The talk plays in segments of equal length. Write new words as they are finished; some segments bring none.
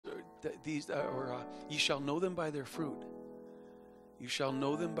ye shall know them by their fruit. You shall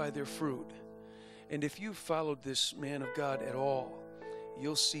know them by their fruit. And if you've followed this man of God at all,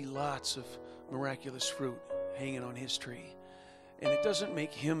 you'll see lots of miraculous fruit hanging on his tree. And it doesn't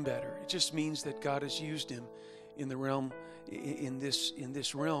make him better. It just means that God has used him in the realm, in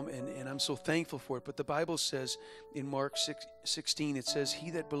this realm, and I'm so thankful for it. But the Bible says in Mark 6:16, it says,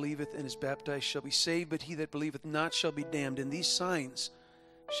 he that believeth and is baptized shall be saved, but he that believeth not shall be damned. And these signs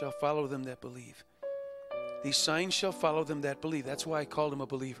shall follow them that believe. These signs shall follow them that believe. That's why I called him a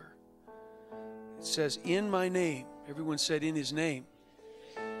believer. It says, in my name, everyone said in his name,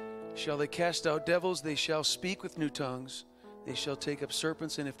 shall they cast out devils, they shall speak with new tongues, they shall take up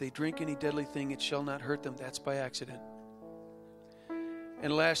serpents, and if they drink any deadly thing, it shall not hurt them. That's by accident.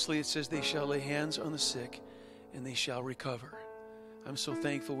 And lastly, it says they shall lay hands on the sick, and they shall recover. I'm so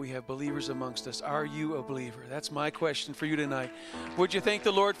thankful we have believers amongst us. Are you a believer? That's my question for you tonight. Would you thank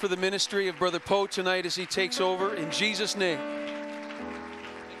the Lord for the ministry of Brother Poe tonight as he takes over in Jesus' name?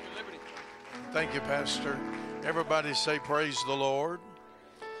 Thank you, Pastor. Everybody say praise the Lord.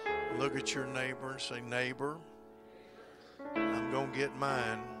 Look at your neighbor and say, neighbor, I'm going to get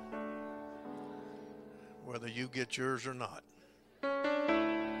mine, whether you get yours or not.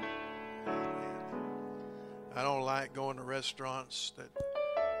 I don't like going to restaurants that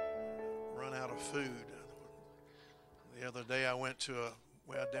run out of food. The other day I went to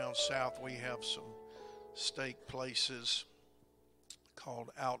well, down south we have some steak places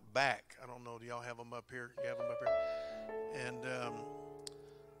called Outback. I don't know, do y'all have them up here? You have them up here? And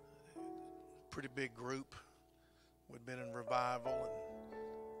pretty big group. We'd been in revival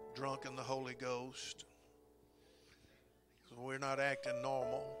and drunk in the Holy Ghost. So we're not acting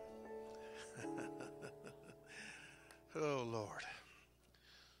normal. Oh, Lord.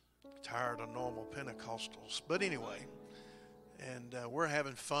 Tired of normal Pentecostals. But anyway, and we're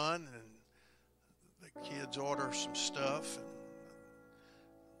having fun, and the kids order some stuff,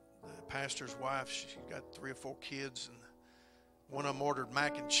 and the pastor's wife, she got 3 or 4 kids, and one of them ordered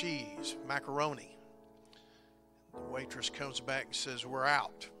mac and cheese, macaroni. The waitress comes back and says, we're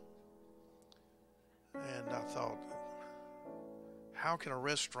out. And I thought, how can a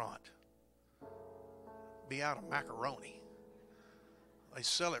restaurant be out of macaroni? They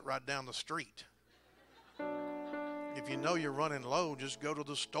sell it right down the street. If you know you're running low, just go to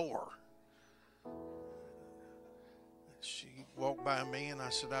the store. She walked by me and I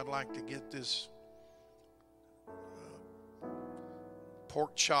said, I'd like to get this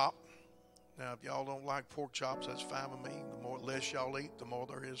pork chop. Now, if y'all don't like pork chops, that's fine with me. The more less y'all eat, the more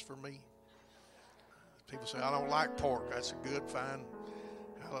there is for me. People say, I don't like pork. That's a good, fine.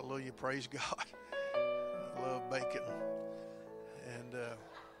 Hallelujah, praise God. I love bacon. And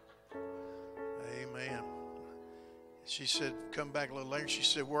amen. She said, come back a little later. She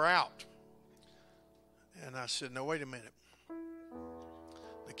said, we're out. And I said, no, wait a minute.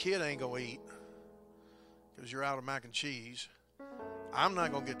 The kid ain't going to eat because you're out of mac and cheese. I'm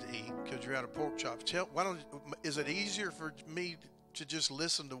not going to get to eat because you're out of pork chops. Is it easier for me to just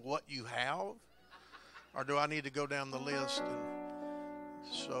listen to what you have? Or do I need to go down the list? And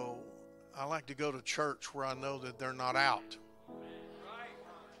so I like to go to church where I know that they're not out.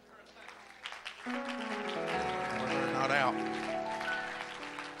 Where they're not out.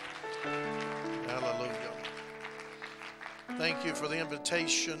 Hallelujah. Thank you for the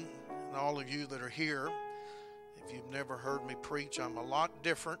invitation and all of you that are here. If you've never heard me preach, I'm a lot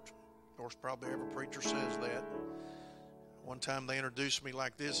different. Of course, probably every preacher says that. One time they introduced me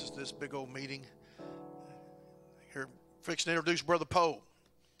like this. It's this big old meeting. Here, fixing to introduce Brother Poe.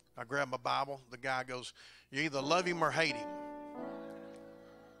 I grab my Bible. The guy goes, you either love him or hate him.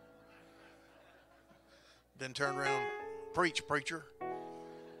 Then turn around, preach, preacher.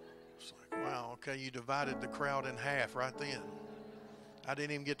 It's like, wow, okay, you divided the crowd in half right then. I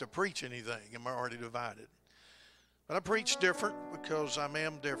didn't even get to preach anything. I'm already divided. But I preach different because I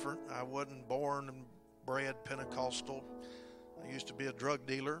am different. I wasn't born and bred Pentecostal. I used to be a drug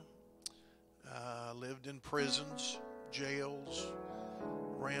dealer. Lived in prisons, jails,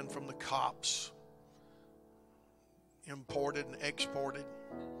 ran from the cops, imported and exported.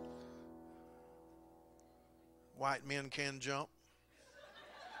 White men can jump.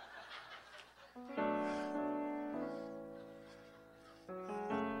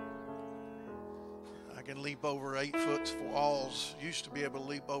 I can leap over 8-foot walls. Used to be able to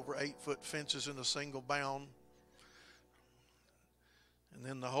leap over 8-foot fences in a single bound. And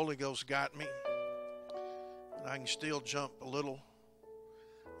then the Holy Ghost got me. And I can still jump a little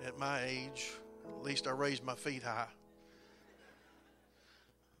at my age. At least I raised my feet high.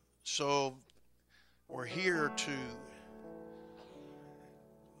 So we're here to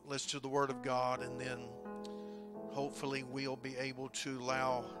listen to the Word of God, and then hopefully we'll be able to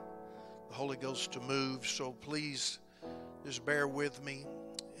allow the Holy Ghost to move. So please just bear with me.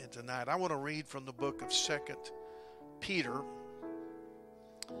 And tonight I want to read from the book of 2 Peter,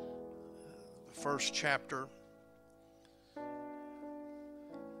 the first chapter.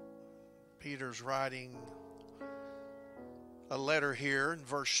 Peter's writing a letter here in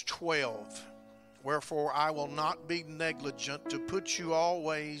verse 12. Wherefore I will not be negligent to put you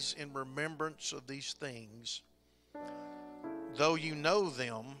always in remembrance of these things, though you know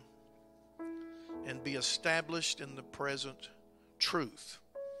them, and be established in the present truth.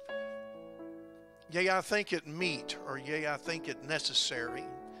 Yea, I think it meet, or yea, I think it necessary,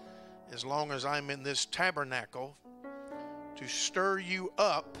 as long as I'm in this tabernacle, to stir you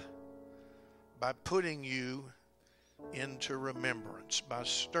up by putting you into remembrance, by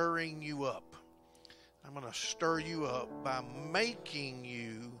stirring you up. I'm going to stir you up by making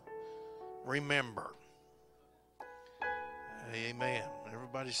you remember. Amen.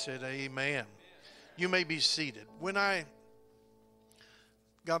 Everybody said amen. You may be seated. When I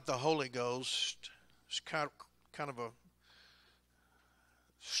got the Holy Ghost, it's kind of a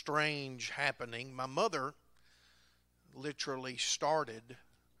strange happening. My mother literally started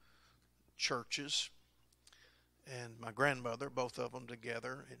churches, and my grandmother, both of them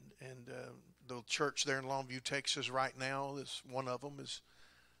together, and the church there in Longview, Texas right now, is one of them, is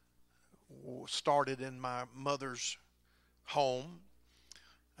started in my mother's home.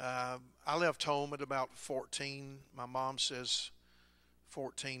 I left home at about 14. My mom says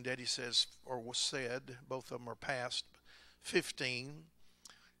 14. Daddy says, or was said, both of them are past, 15.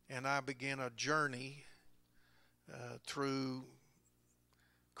 And I began a journey through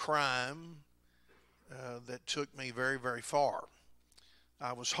crime that took me very, very far.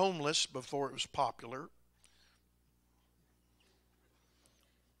 I was homeless before it was popular.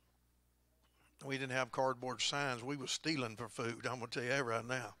 We didn't have cardboard signs. We was stealing for food. I'm going to tell you that right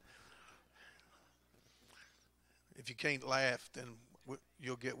now. If you can't laugh, then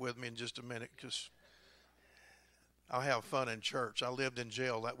you'll get with me in just a minute, because I'll have fun in church. I lived in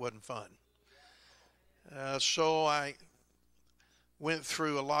jail. That wasn't fun. So I went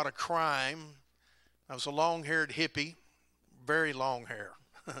through a lot of crime. I was a long-haired hippie, very long hair.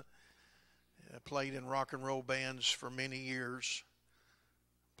 I played in rock and roll bands for many years.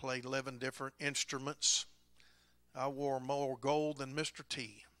 Played 11 different instruments. I wore more gold than Mr.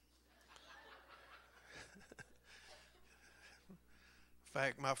 T. In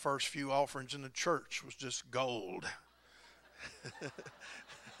fact, my first few offerings in the church was just gold.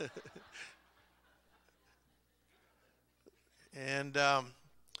 And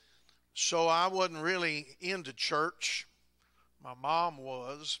so I wasn't really into church. My mom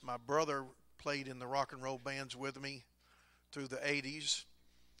was. My brother played in the rock and roll bands with me through the 80s.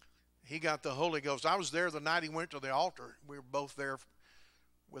 He got the Holy Ghost. I was there the night he went to the altar. We were both there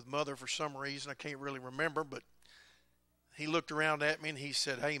with Mother for some reason. I can't really remember, but he looked around at me and he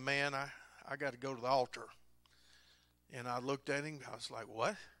said, "Hey, man, I got to go to the altar." And I looked at him. I was like,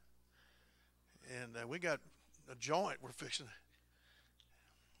 "What?" And we got a joint we're fixing.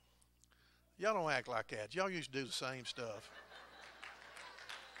 Y'all don't act like that. Y'all used to do the same stuff.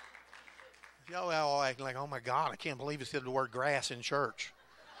 Y'all all acting like, "Oh, my God, I can't believe he said the word grass in church."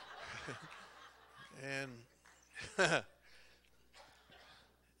 And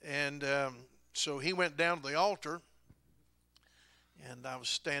so he went down to the altar, and I was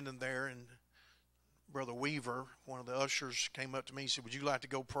standing there, and Brother Weaver, one of the ushers, came up to me and said, "Would you like to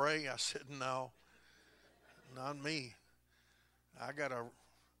go pray?" I said, "No, not me. I got to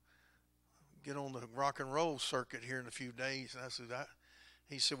get on the rock and roll circuit here in a few days." And I said,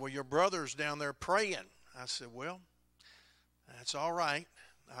 he said, "Well, your brother's down there praying." I said, "Well, that's all right."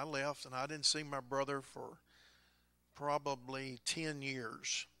 I left, and I didn't see my brother for probably 10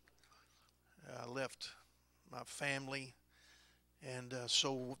 years. I left my family. And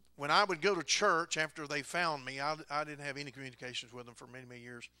so when I would go to church after they found me, I didn't have any communications with them for many, many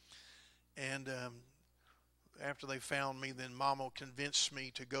years. And after they found me, then Mama convinced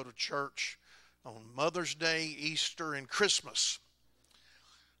me to go to church on Mother's Day, Easter, and Christmas.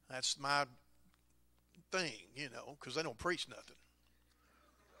 That's my thing, you know, because they don't preach nothing.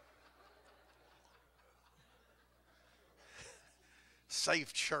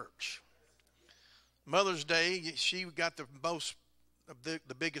 Safe church. Mother's Day, she got the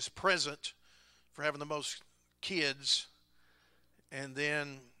biggest present for having the most kids. And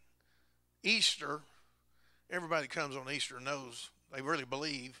then Easter, everybody that comes on Easter knows, they really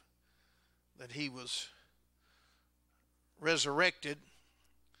believe that he was resurrected.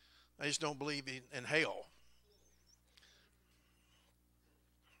 They just don't believe in hell.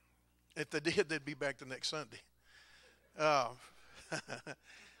 If they did, they'd be back the next Sunday. Uh,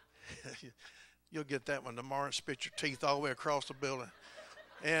 you'll get that one tomorrow and spit your teeth all the way across the building.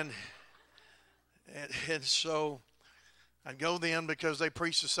 And so I'd go then because they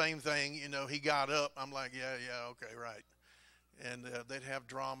preached the same thing. You know, he got up. I'm like, yeah, okay, right. And they'd have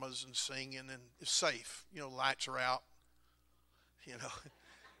dramas and singing, and it's safe. You know, lights are out. You know,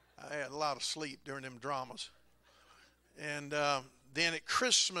 I had a lot of sleep during them dramas. And then at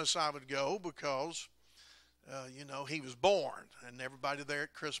Christmas I would go because, you know, he was born. And everybody there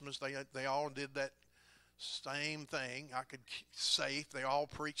at Christmas, they all did that same thing. I could safe. They all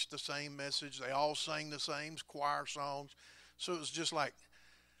preached the same message. They all sang the same choir songs. So it was just like,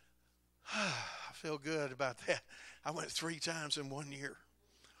 I feel good about that. I went 3 times in 1 year.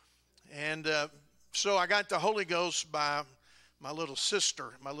 And so I got the Holy Ghost by my little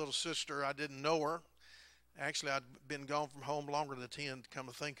sister. My little sister, I didn't know her. Actually, I'd been gone from home longer than 10, to come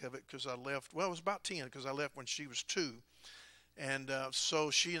to think of it, because I left. Well, it was about 10 because I left when she was 2. And so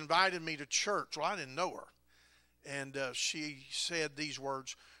she invited me to church. Well, I didn't know her. And she said these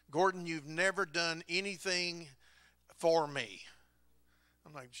words, "Gordon, you've never done anything for me."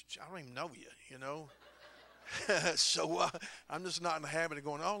 I'm like, I don't even know you, you know. So I'm just not in the habit of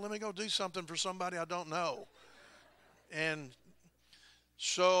going, oh, let me go do something for somebody I don't know. And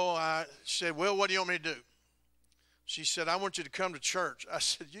so I said, well, what do you want me to do? She said, I want you to come to church. I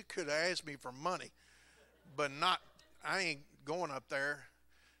said, you could have asked me for money, but I ain't going up there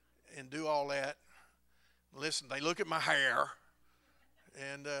and do all that. Listen, they look at my hair,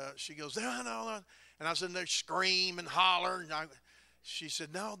 and she goes, no. And I said, they scream and holler. And she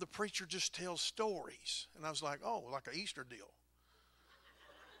said, no, the preacher just tells stories. And I was like, oh, like an Easter deal.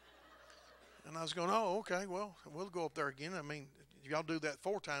 And I was going, oh, okay, well, we'll go up there again. I mean, y'all do that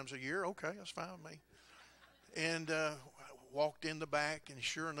 4 times a year. Okay, that's fine with me. And walked in the back, and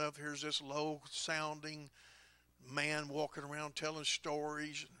sure enough, here's this low-sounding man walking around telling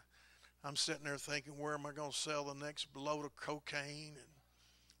stories. And I'm sitting there thinking, where am I going to sell the next load of cocaine? And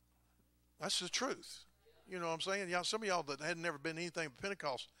that's the truth. You know what I'm saying? Y'all, some of y'all that had never been anything but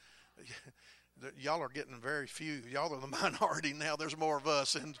Pentecost, y'all are getting very few. Y'all are the minority now. There's more of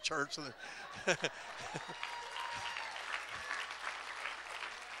us in the church.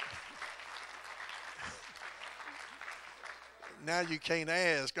 Now you can't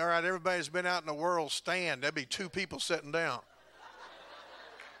ask. All right, everybody's been out in the world, stand. There'd be 2 people sitting down.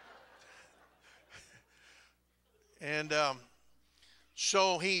 And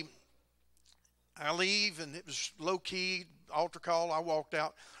so I leave, and it was low-key, altar call. I walked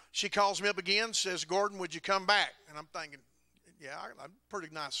out. She calls me up again, says, Gordon, would you come back? And I'm thinking, yeah, I'm pretty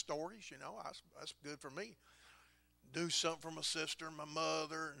nice stories, you know. That's good for me. Do something for my sister and my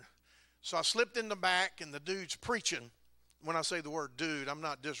mother. So I slipped in the back, and the dude's preaching. When I say the word dude, I'm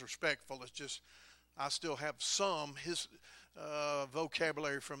not disrespectful. It's just I still have his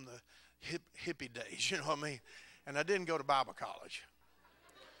vocabulary from the hippie days, you know what I mean? And I didn't go to Bible college.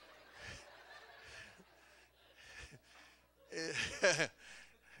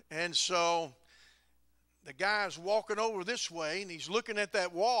 And so the guy's walking over this way, and he's looking at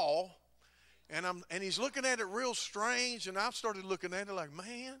that wall, and he's looking at it real strange, and I've started looking at it like,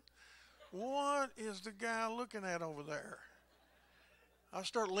 man, what is the guy looking at over there? I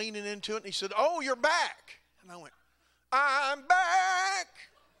start leaning into it, and he said, oh, you're back. And I went, I'm back.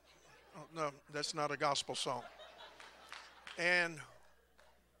 Oh, no, that's not a gospel song. And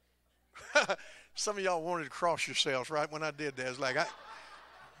some of y'all wanted to cross yourselves right when I did that. It's like, I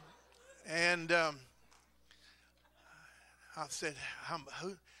said,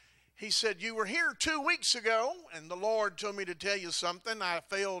 who? He said, you were here 2 weeks ago, and the Lord told me to tell you something. I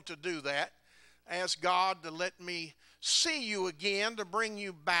failed to do that. Asked God to let me see you again, to bring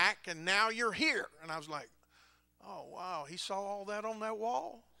you back, and now you're here. And I was like, oh, wow, he saw all that on that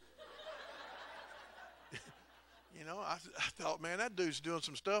wall? You know, I thought, man, that dude's doing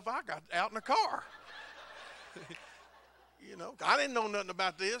some stuff I got out in the car. You know, I didn't know nothing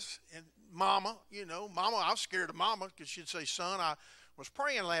about this. And Mama, I was scared of Mama because she'd say, son, I was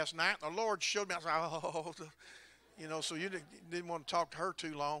praying last night, and the Lord showed me. I was like, oh, so you didn't want to talk to her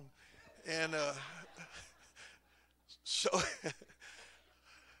too long. And so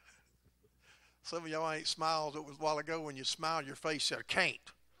some of y'all ain't smiled. It was a while ago when you smiled, your face said, can't.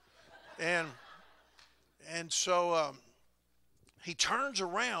 And so he turns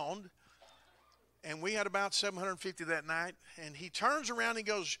around, and we had about 750 that night, and he turns around and he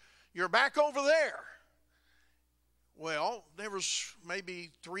goes, you're back over there. Well, there was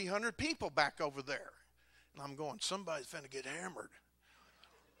maybe 300 people back over there. And I'm going, somebody's finna get hammered.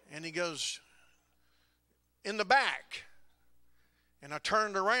 And he goes, in the back. And I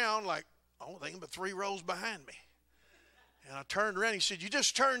turned around like, oh, they but 3 rows behind me. And I turned around. He said, you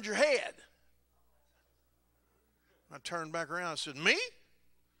just turned your head. I turned back around. I said, me?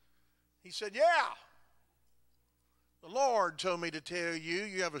 He said, yeah. The Lord told me to tell you,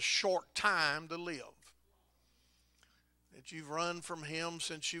 you have a short time to live. That you've run from him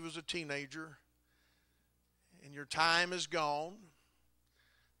since you was a teenager. And your time is gone.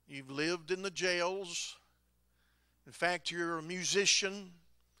 You've lived in the jails. In fact, you're a musician.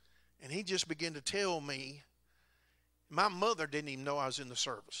 And he just began to tell me, my mother didn't even know I was in the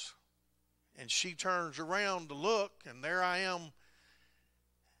service. And she turns around to look, and there I am.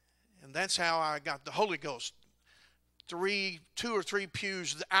 And that's how I got the Holy Ghost. 2 or 3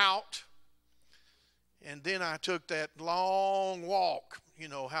 pews out. And then I took that long walk. You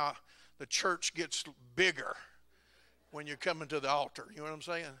know how the church gets bigger when you're coming to the altar. You know what I'm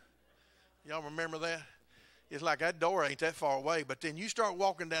saying? Y'all remember that? It's like that door ain't that far away. But then you start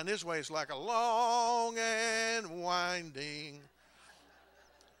walking down this way, it's like a long and winding.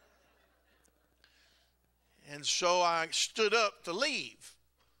 And so I stood up to leave.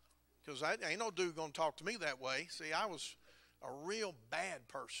 Because ain't no dude going to talk to me that way. See, I was a real bad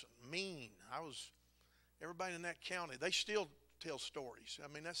person, mean. Everybody in that county, they still tell stories.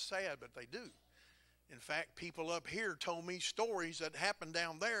 I mean, that's sad, but they do. In fact, people up here told me stories that happened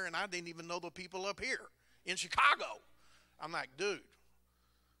down there, and I didn't even know the people up here in Chicago. I'm like, dude,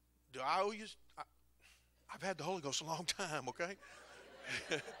 do I owe you? I've had the Holy Ghost a long time, okay?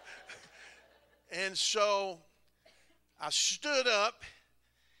 And so I stood up,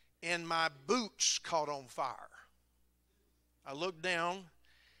 and my boots caught on fire. I looked down,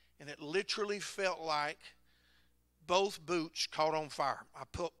 and it literally felt like both boots caught on fire. I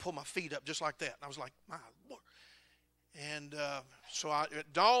pulled my feet up just like that, and I was like, my Lord. And so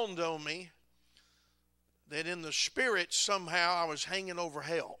it dawned on me that in the spirit somehow I was hanging over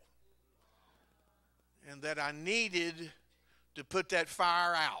hell, and that I needed to put that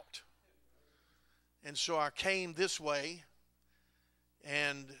fire out. And so I came this way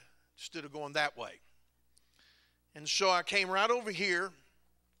and instead of going that way. And so I came right over here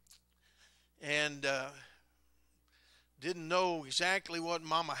and didn't know exactly what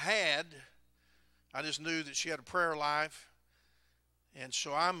Mama had. I just knew that she had a prayer life. And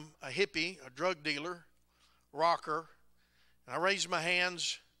so I'm a hippie, a drug dealer, rocker. And I raised my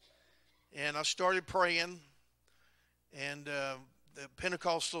hands and I started praying. And the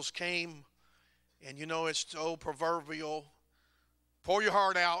Pentecostals came. And you know, it's the old proverbial, pour your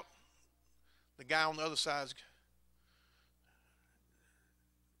heart out. The guy on the other side's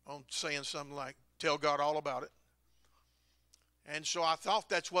saying something like, tell God all about it. And so I thought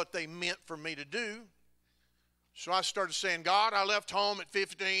that's what they meant for me to do. So I started saying, God, I left home at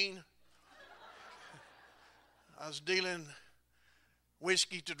 15. I was dealing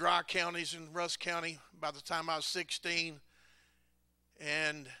whiskey to dry counties in Russ County by the time I was 16.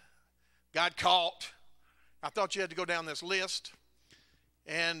 And got caught. I thought you had to go down this list.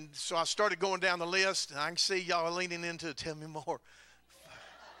 And so I started going down the list, and I can see y'all leaning into it. Tell me more.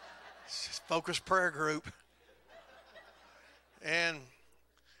 Focus prayer group. And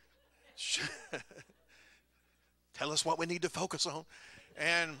tell us what we need to focus on.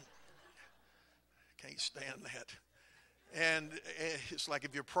 And can't stand that. And it's like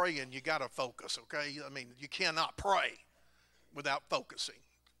if you're praying, you got to focus, okay? I mean, you cannot pray without focusing.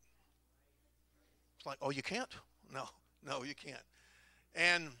 It's like, oh, you can't? No, you can't.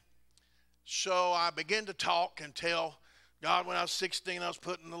 And so I began to talk and tell God, when I was 16, I was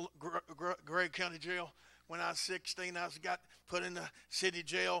put in the Gray County Jail. When I was 16, I got put in the city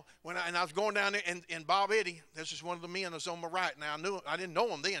jail. And I was going down there, and Bob Eddy, this is one of the men that's on my right. Now, I didn't know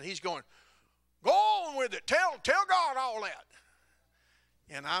him then. He's going, go on with it. Tell God all that.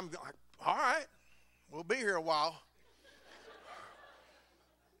 And I'm like, all right, we'll be here a while.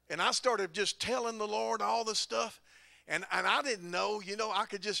 And I started just telling the Lord all this stuff. And I didn't know, I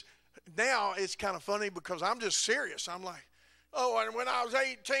could just, now it's kind of funny because I'm just serious. I'm like, oh, and when I was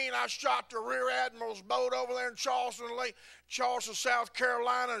 18, I shot the Rear Admiral's boat over there in Charleston, South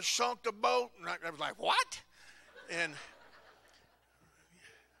Carolina, and sunk the boat. And I was like, what? And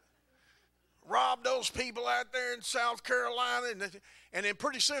robbed those people out there in South Carolina. And then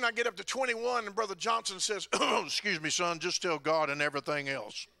pretty soon I get up to 21, and Brother Johnson says, excuse me, son, just tell God and everything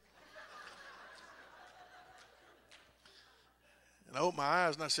else. And I opened my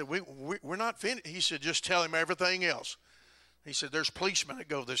eyes, and I said, we're not finished. He said, just tell him everything else. He said, there's policemen that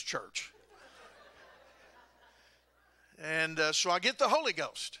go to this church. And so I get the Holy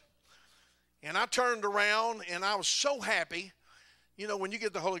Ghost. And I turned around, and I was so happy. When you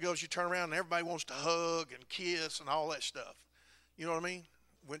get the Holy Ghost, you turn around, and everybody wants to hug and kiss and all that stuff. You know what I mean?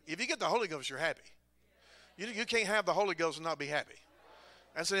 If you get the Holy Ghost, you're happy. You can't have the Holy Ghost and not be happy.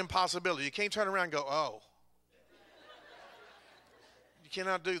 That's an impossibility. You can't turn around and go, oh. You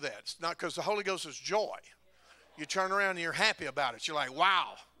cannot do that. It's not, because the Holy Ghost is joy. You turn around and you're happy about it. You're like,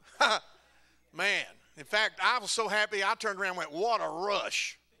 wow. Man. In fact, I was so happy I turned around and went, what a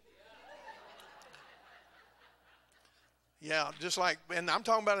rush. Yeah, just like, and I'm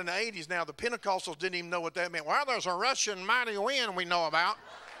talking about in the 80s now, the Pentecostals didn't even know what that meant. Well, there's a rushing mighty wind we know about.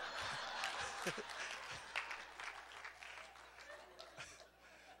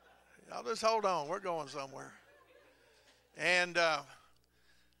 Y'all just hold on. We're going somewhere. And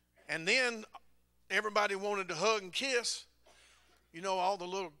then everybody wanted to hug and kiss. You know, all the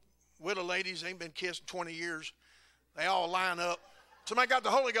little widow ladies ain't been kissed in 20 years. They all line up. Somebody got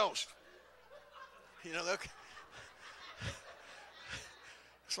the Holy Ghost. You know,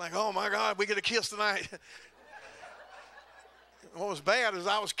 it's like, oh my God, we get a kiss tonight. What was bad is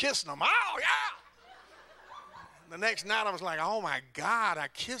I was kissing them. Oh, yeah. The next night I was like, oh my God, I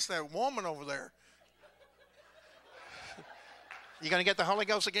kissed that woman over there. You going to get the Holy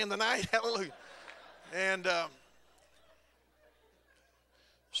Ghost again tonight? Hallelujah. And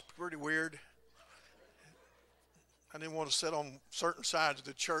it's pretty weird. I didn't want to sit on certain sides of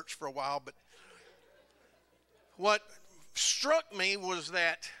the church for a while, but what struck me was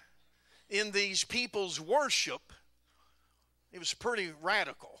that in these people's worship, it was pretty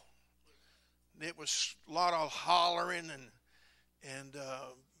radical. It was a lot of hollering and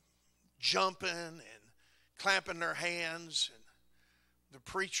jumping and clapping their hands. And the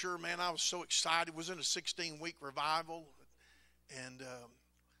preacher, man, I was so excited. It was in a 16-week revival. And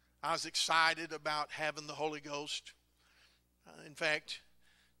I was excited about having the Holy Ghost. In fact,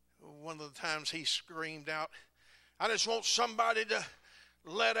 one of the times he screamed out, I just want somebody to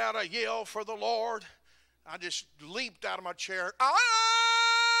let out a yell for the Lord. I just leaped out of my chair. Ah!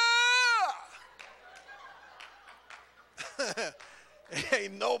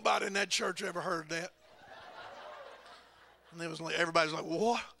 Ain't nobody in that church ever heard that. And it was like, everybody's like,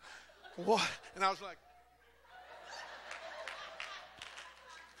 what? What? And I was like,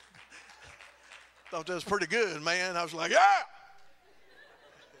 thought that was pretty good, man. I was like, yeah.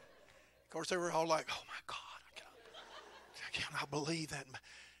 Of course, they were all like, oh my God, I cannot believe that.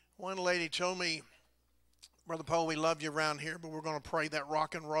 One lady told me, Brother Poe, we love you around here, but we're going to pray that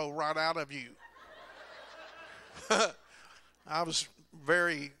rock and roll right out of you. I was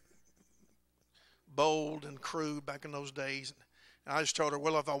very bold and crude back in those days. And I just told her,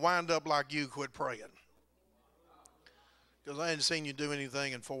 well, if I wind up like you, quit praying. Because I hadn't seen you do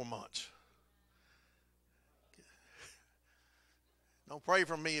anything in 4 months. Don't pray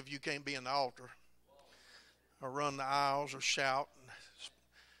for me if you can't be in the altar or run the aisles or shout.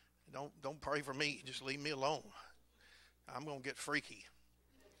 Don't pray for me. Just leave me alone. I'm going to get freaky.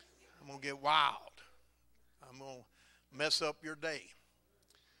 I'm going to get wild. I'm going to mess up your day.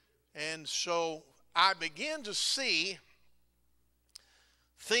 And so I began to see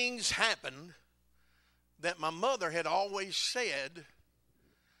things happen that my mother had always said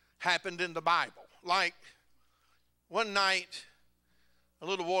happened in the Bible. Like one night, a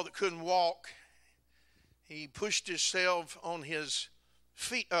little boy that couldn't walk, he pushed himself on his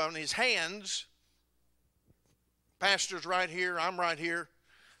feet, on his hands. Pastor's right here, I'm right here.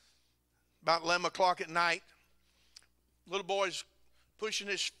 About 11 o'clock at night, little boy's pushing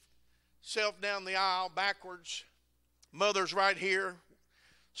himself down the aisle backwards. Mother's right here.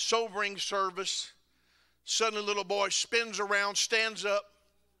 Sobering service. Suddenly, little boy spins around, stands up,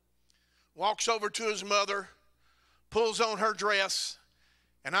 walks over to his mother, pulls on her dress.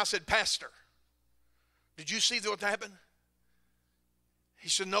 And I said, Pastor, did you see what happened? He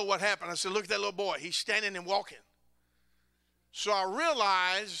said, no, what happened? I said, look at that little boy. He's standing and walking. So I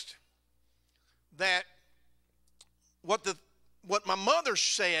realized that what my mother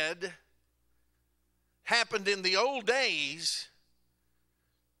said happened in the old days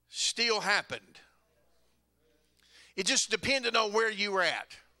still happened. It just depended on where you were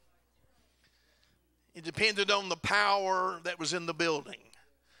at. It depended on the power that was in the building.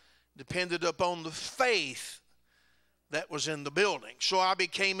 Depended upon the faith that was in the building. So I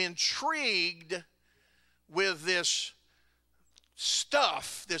became intrigued with this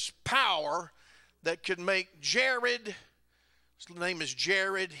stuff, this power that could make Jared, his name is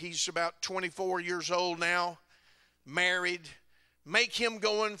Jared, he's about 24 years old now, married, make him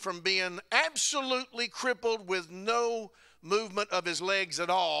going from being absolutely crippled with no movement of his legs at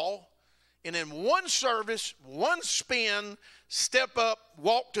all, and in one service, one spin, step up,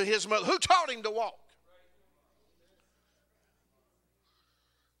 walk to his mother. Who taught him to walk?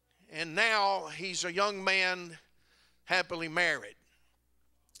 And now he's a young man happily married.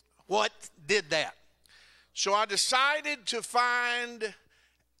 What did that? So I decided to find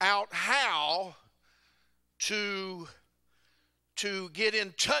out how to get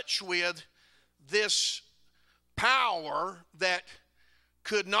in touch with this power that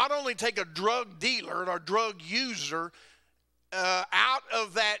could not only take a drug dealer or drug user out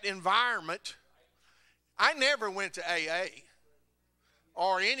of that environment. I never went to AA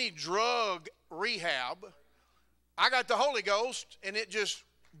or any drug rehab. I got the Holy Ghost, and it just...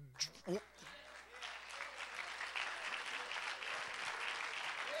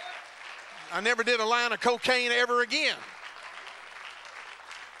 I never did a line of cocaine ever again.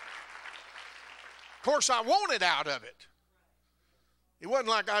 Of course, I wanted out of it. It wasn't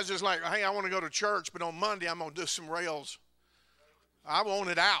like I was just like, hey, I want to go to church, but on Monday I'm going to do some rails. I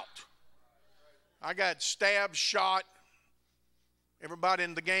wanted out. I got stabbed, shot. Everybody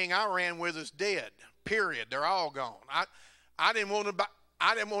in the gang I ran with is dead. Period. They're all gone. I didn't want to.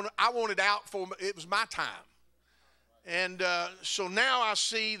 I wanted out for. It was my time. And so now I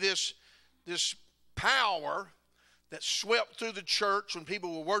see this power that swept through the church when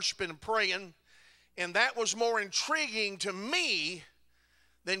people were worshiping and praying, and that was more intriguing to me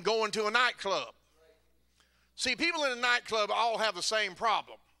than going to a nightclub. See, people in a nightclub all have the same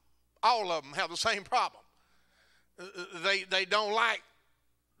problem. All of them have the same problem. They don't like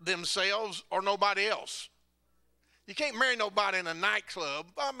themselves or nobody else. You can't marry nobody in a nightclub.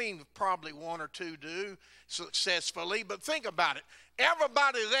 I mean, probably one or two do successfully, but think about it.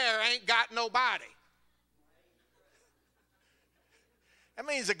 Everybody there ain't got nobody. That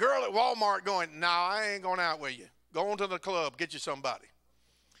means a girl at Walmart going, no, I ain't going out with you. Go on to the club, get you somebody.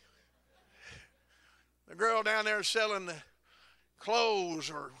 The girl down there selling the clothes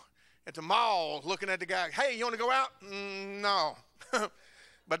or at the mall looking at the guy, hey, you want to go out? No.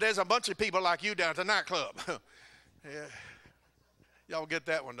 But there's a bunch of people like you down at the nightclub. Yeah. Y'all get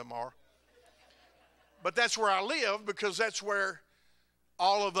that one tomorrow. But that's where I live because that's where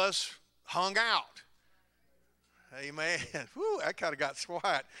all of us hung out. Amen. Whew, that kind of got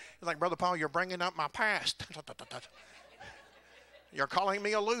quiet. It's like, Brother Paul, you're bringing up my past. You're calling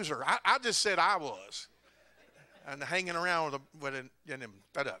me a loser. I just said I was. And hanging around with him.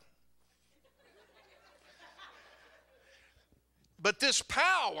 But this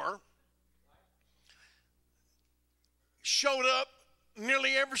power showed up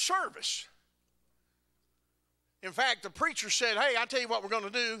nearly every service. In fact, the preacher said, hey, I'll tell you what we're going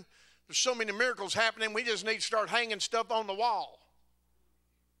to do. There's so many miracles happening, we just need to start hanging stuff on the wall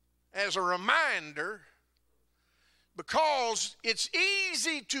as a reminder, because it's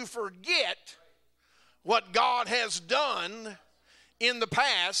easy to forget what God has done in the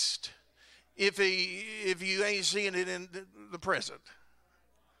past if you ain't seeing it in the present.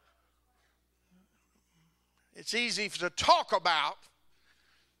 It's easy to talk about,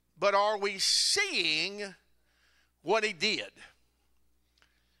 but are we seeing what he did?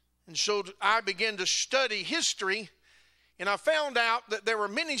 And so I began to study history, and I found out that there were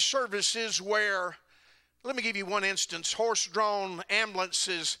many services where, let me give you one instance, horse-drawn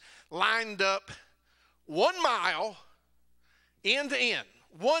ambulances lined up 1 mile end to end,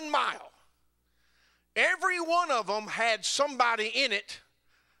 1 mile. Every one of them had somebody in it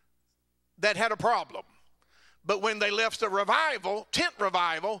that had a problem. But when they left the revival, tent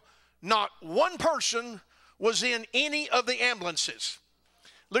revival, not one person was in any of the ambulances.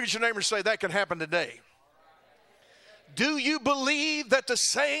 Look at your neighbor and say, that can happen today. Do you believe that the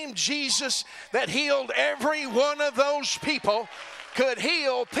same Jesus that healed every one of those people could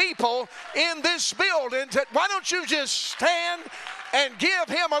heal people in this building? Why don't you just stand and give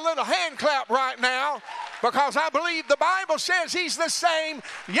him a little hand clap right now? Because I believe the Bible says he's the same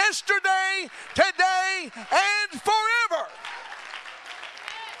yesterday, today, and forever.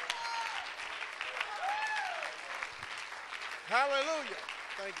 Hallelujah.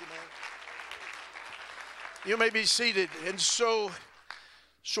 Thank you, man. You may be seated. And so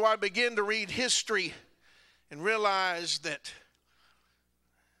I began to read history and realize that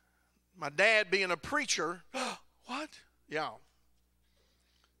my dad being a preacher, what? Yeah.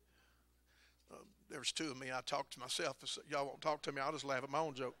 There was two of me. I talked to myself. Y'all won't talk to me. I'll just laugh at my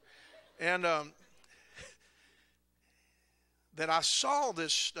own joke. And that I saw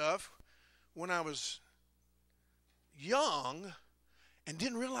this stuff when I was young and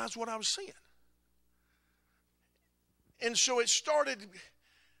didn't realize what I was seeing. And so it started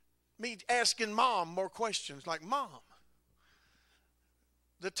me asking Mom more questions, like, Mom,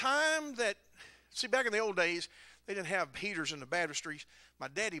 the time that, see, back in the old days, they didn't have heaters in the baptistries. My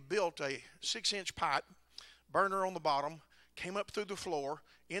daddy built a 6-inch pipe, burner on the bottom, came up through the floor,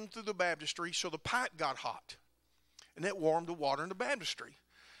 in through the baptistry, so the pipe got hot. And that warmed the water in the baptistry.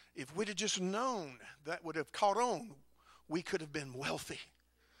 If we'd have just known that would have caught on, we could have been wealthy.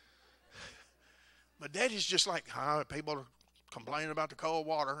 But Daddy's just like, people are complaining about the cold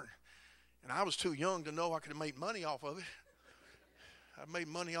water. And I was too young to know I could have made money off of it. I made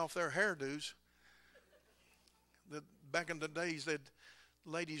money off their hairdos. Back in the days, that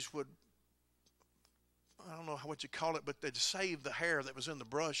ladies would, I don't know what you call it, but they'd save the hair that was in the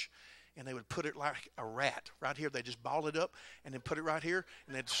brush, and they would put it like a rat. Right here, they just ball it up, and then put it right here,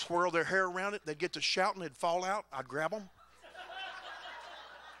 and they'd swirl their hair around it. They'd get to shouting, they'd fall out. I'd grab them.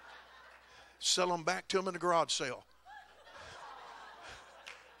 Sell them back to them in the garage sale.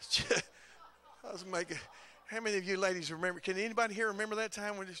 I was making, how many of you ladies remember, can anybody here remember that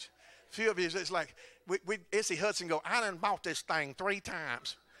time when a few of you, it's like, Issy Hudson go, I done bought this thing 3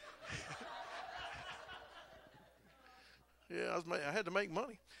 times. Yeah, I had to make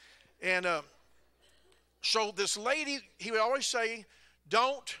money. And so this lady, he would always say,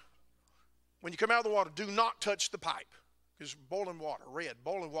 when you come out of the water, do not touch the pipe. Because boiling water,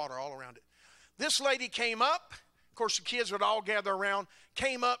 boiling water all around it. This lady came up. Of course, the kids would all gather around,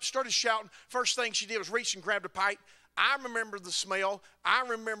 came up, started shouting. First thing she did was reach and grab the pipe. I remember the smell. I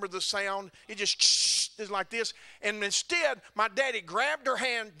remember the sound. It just is like this. And instead, my daddy grabbed her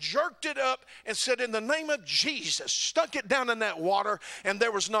hand, jerked it up, and said, in the name of Jesus, stuck it down in that water, and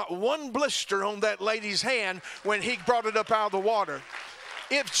there was not one blister on that lady's hand when he brought it up out of the water.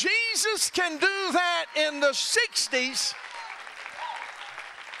 If Jesus can do that in the 60s,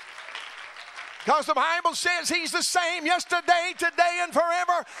 because the Bible says he's the same yesterday, today, and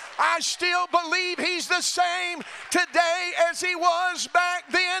forever. I still believe he's the same today as he was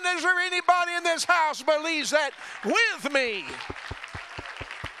back then. Is there anybody in this house believes that with me?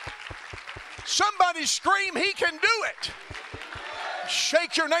 Somebody scream, he can do it.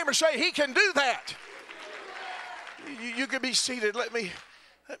 Shake your neighbor, say, he can do that. You can be seated. Let me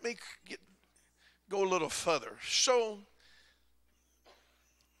go a little further. So,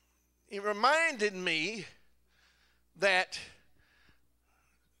 it reminded me that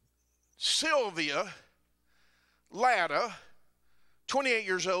Sylvia Latta, 28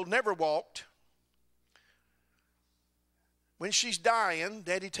 years old, never walked. When she's dying,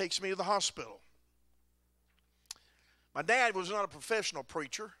 Daddy takes me to the hospital. My dad was not a professional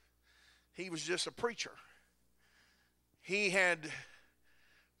preacher. He was just a preacher. He had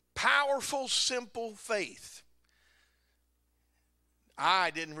powerful, simple faith.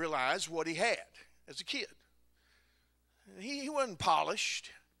 I didn't realize what he had as a kid. He wasn't polished.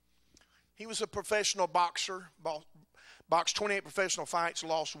 He was a professional boxer, boxed 28 professional fights,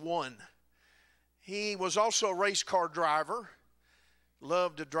 lost 1. He was also a race car driver,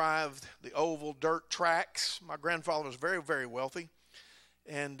 loved to drive the oval dirt tracks. My grandfather was very, very wealthy.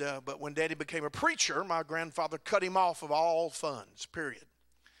 But when Daddy became a preacher, my grandfather cut him off of all funds, period.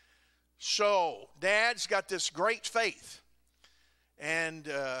 So Dad's got this great faith. And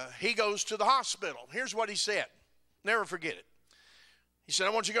he goes to the hospital. Here's what he said. Never forget it. He said,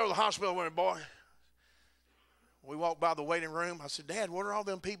 I want you to go to the hospital with me, boy. We walked by the waiting room. I said, Dad, what are all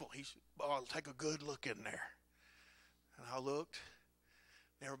them people? He said, I'll take a good look in there. And I looked.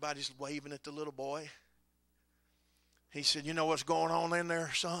 Everybody's waving at the little boy. He said, you know what's going on in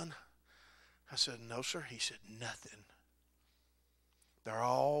there, son? I said, no, sir. He said, nothing. They're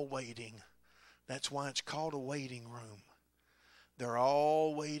all waiting. That's why it's called a waiting room. They're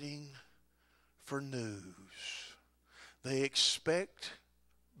all waiting for news. They expect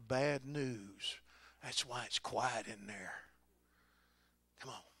bad news. That's why it's quiet in there.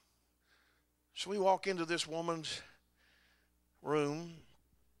 Come on. So we walk into this woman's room.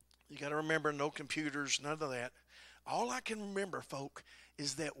 You got to remember, no computers, none of that. All I can remember, folk,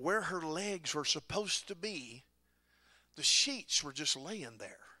 is that where her legs were supposed to be, the sheets were just laying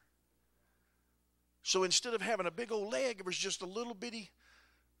there. So instead of having a big old leg, it was just a little bitty,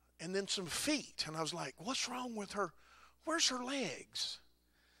 and then some feet. And I was like, what's wrong with her? Where's her legs?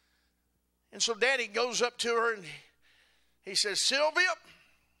 And so Daddy goes up to her and he says, Sylvia,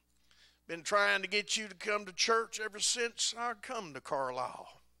 been trying to get you to come to church ever since I come to Carlisle,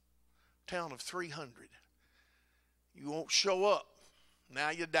 town of 300. You won't show up.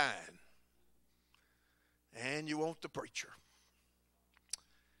 Now you're dying. And you want the preacher.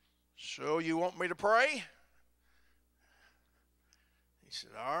 So you want me to pray? He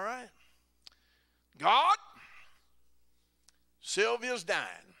said, all right. God, Sylvia's dying.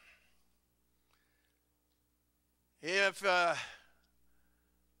 If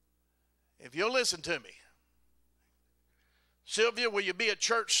you'll listen to me. Sylvia, will you be at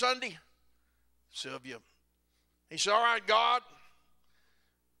church Sunday? Sylvia. He said, all right, God.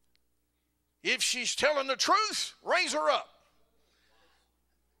 If she's telling the truth, raise her up.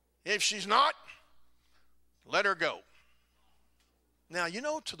 If she's not, let her go. Now, you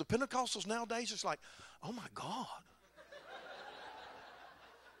know, to the Pentecostals nowadays, it's like, oh my God.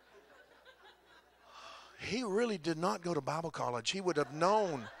 He really did not go to Bible college. He would have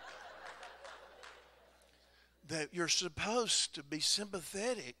known that you're supposed to be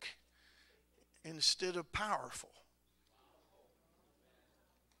sympathetic instead of powerful.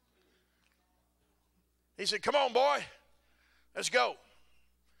 He said, come on, boy, let's go.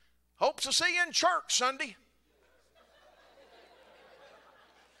 Hope to see you in church Sunday.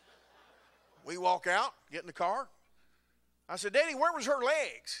 We walk out, get in the car. I said, Daddy, where was her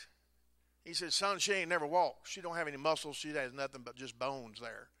legs? He said, son, she ain't never walked. She don't have any muscles. She has nothing but just bones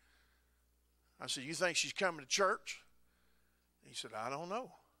there. I said, you think she's coming to church? He said, I don't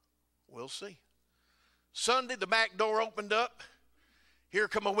know. We'll see. Sunday, the back door opened up. Here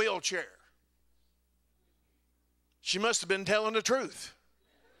come a wheelchair. She must have been telling the truth.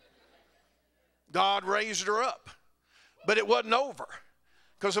 God raised her up. But it wasn't over.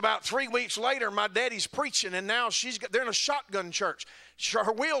 Because about 3 weeks later, my daddy's preaching, and now they're in a shotgun church.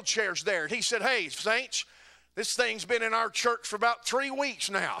 Her wheelchair's there. He said, hey, saints, this thing's been in our church for about 3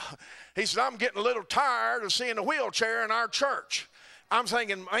 weeks now. He said, I'm getting a little tired of seeing a wheelchair in our church. I'm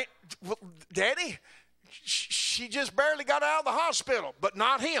thinking, Daddy, she just barely got out of the hospital, but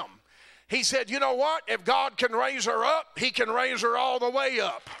not him. He said, you know what? If God can raise her up, he can raise her all the way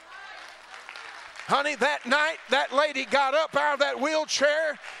up. Honey, that night, that lady got up out of that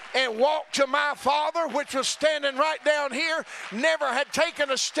wheelchair and walked to my father, which was standing right down here, never had taken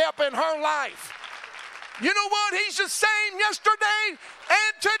a step in her life. You know what? He's the same yesterday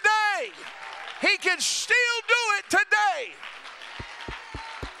and today. He can still do it today.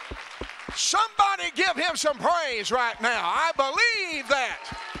 Somebody give him some praise right now. I believe that.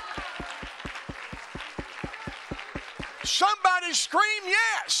 Somebody scream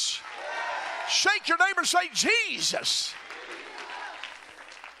yes. Shake your neighbor and say, Jesus.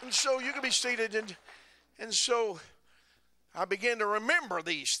 And so you can be seated. And so I began to remember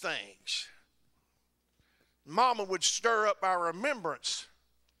these things. Mama would stir up our remembrance.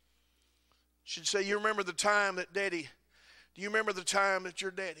 She'd say, you remember the time that Daddy, do you remember the time that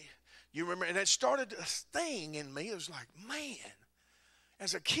your daddy, you remember? And it started a thing in me. It was like, man,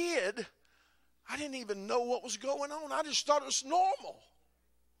 as a kid, I didn't even know what was going on. I just thought it was normal.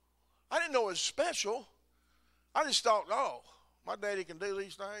 I didn't know it was special. I just thought, oh, my daddy can do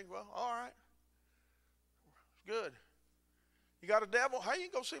these things. Well, all right. Good. You got a devil? How you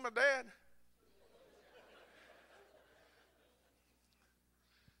go see my dad?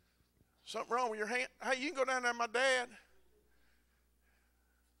 Something wrong with your hand? Hey, you can go down there to my dad.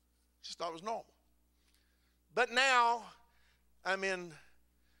 Just thought it was normal. But now I'm in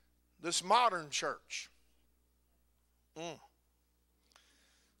this modern church.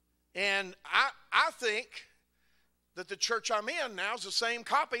 And I think that the church I'm in now is the same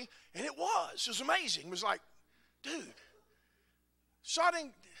copy, and it was. It was amazing. It was like, dude. So I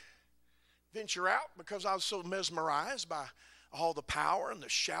didn't venture out because I was so mesmerized by all the power and the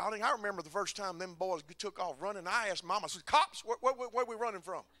shouting. I remember the first time them boys took off running. I asked Mama, I said, cops, where are we running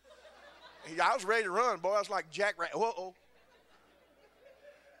from? I was ready to run, boy. I was like Jack Rat. Uh-oh.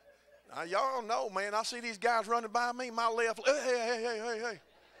 Now, y'all know, man, I see these guys running by me, my left. Hey.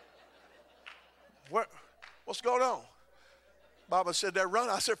 What's going on? Baba said, they're running.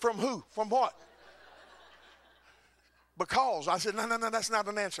 I said, from who? From what? Because. I said, no, that's not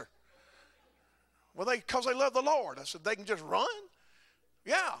an answer. Well, because they love the Lord. I said, they can just run?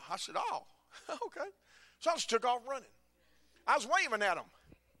 Yeah. I said, oh, okay. So I just took off running. I was waving at them.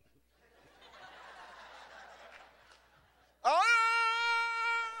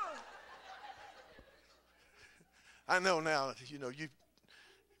 I know now, you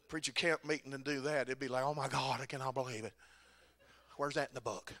preach a camp meeting and do that, it'd be like, oh my God, I cannot believe it. Where's that in the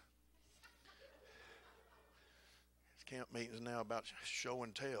book? Camp meetings now about show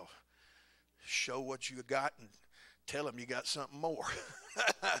and tell. Show what you got and tell them you got something more.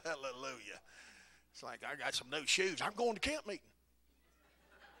 Hallelujah. It's like, I got some new shoes. I'm going to camp meeting.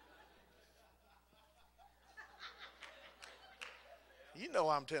 You know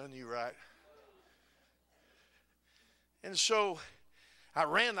I'm telling you right. And so I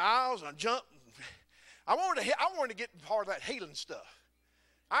ran the aisles and I jumped. I wanted to get part of that healing stuff.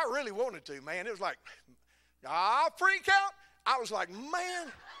 I really wanted to, man. It was like, I freak out. I was like,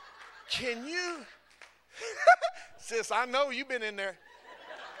 man, can you? Sis, I know you've been in there.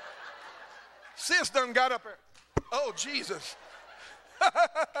 Sis done got up there. Oh, Jesus.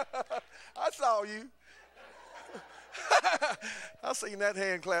 I saw you. I seen that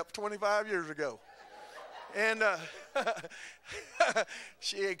hand clap 25 years ago. And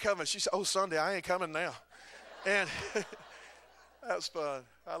she ain't coming. She said, oh, Sunday, I ain't coming now. And that was fun.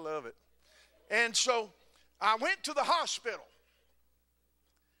 I love it. And so I went to the hospital.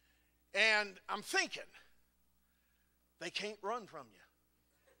 And I'm thinking, they can't run from you.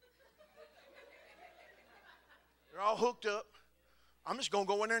 They're all hooked up. I'm just going to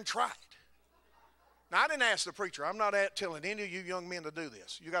go in there and try it. Now, I didn't ask the preacher. I'm not telling any of you young men to do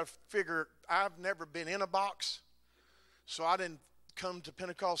this. You got to figure, I've never been in a box, so I didn't come to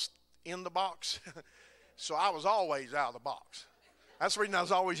Pentecost in the box. So I was always out of the box. That's the reason I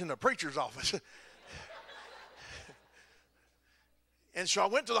was always in the preacher's office. And so I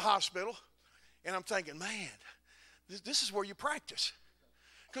went to the hospital, and I'm thinking, man, this is where you practice.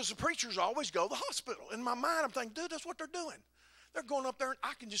 Because the preachers always go to the hospital. In my mind, I'm thinking, dude, that's what they're doing. They're going up there, and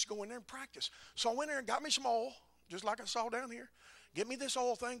I can just go in there and practice. So I went in there and got me some oil, just like I saw down here. Get me this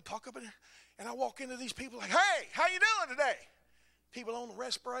oil thing, talk up in there. And I walk into these people like, hey, how you doing today? People on the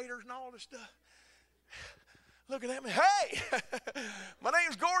respirators and all this stuff. Looking at me, hey, my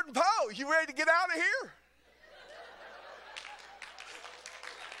name's Gordon Poe. You ready to get out of here?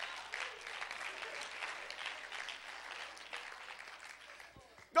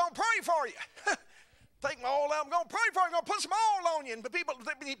 Gonna pray for you. Take my oil out. I'm gonna pray for you. I'm gonna put some oil on you. And the people,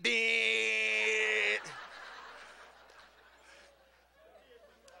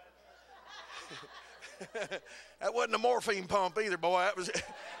 that wasn't a morphine pump either, boy. That was,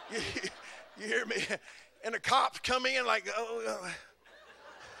 you hear me? And the cops come in like,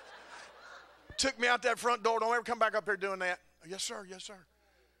 took me out that front door. Don't ever come back up here doing that. Yes, sir. Yes, sir.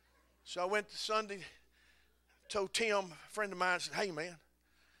 So I went to Sunday, told Tim, a friend of mine, said, hey, man,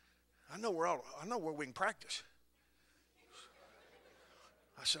 I know where we can practice.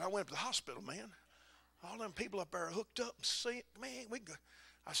 I said, I went to the hospital, man. All them people up there are hooked up and see, man,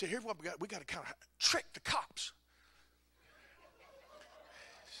 I said, here's what we got. We got to kind of trick the cops.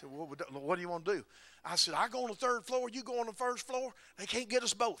 He said, well, what do you want to do? I said, I go on the third floor, you go on the first floor. They can't get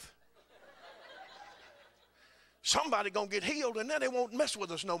us both. Somebody going to get healed, and then they won't mess with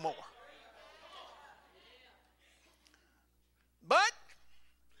us no more. But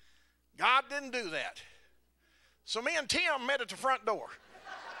God didn't do that. So me and Tim met at the front door.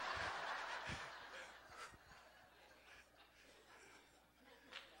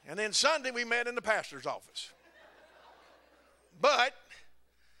 And then Sunday we met in the pastor's office. But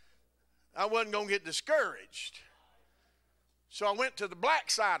I wasn't going to get discouraged. So I went to the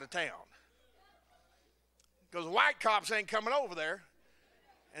black side of town. Because the white cops ain't coming over there.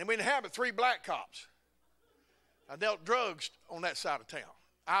 And we inhabit 3 black cops. I dealt drugs on that side of town.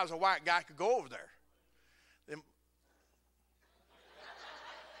 I was a white guy, could go over there.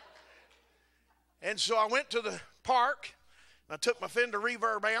 And so I went to the park, and I took my Fender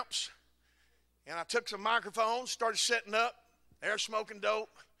reverb amps, and I took some microphones, started setting up. They're smoking dope,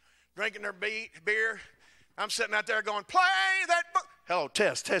 drinking their beer. I'm sitting out there going, play that book. Hello,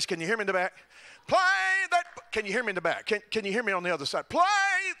 test, can you hear me in the back? Play that book. Can you hear me in the back? Can you hear me on the other side? Play,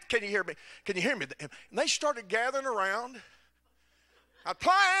 can you hear me? Can you hear me? And they started gathering around. I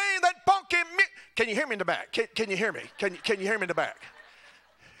play that funky music. Can you hear me in the back? Can you hear me? Can you hear me in the back?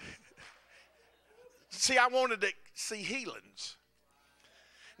 See, I wanted to see healings.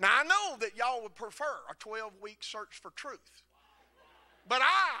 Now, I know that y'all would prefer a 12-week search for truth. But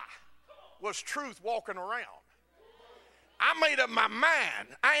I was truth walking around. I made up my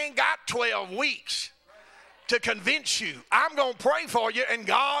mind. I ain't got 12 weeks to convince you. I'm going to pray for you, and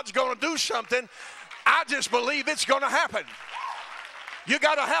God's going to do something. I just believe it's going to happen. You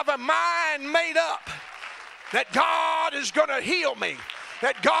got to have a mind made up that God is going to heal me,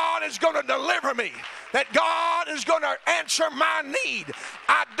 that God is going to deliver me, that God is going to answer my need.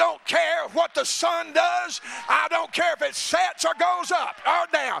 I don't care what the sun does. I don't care if it sets or goes up or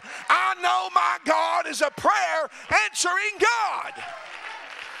down. I know my God is a prayer answering God.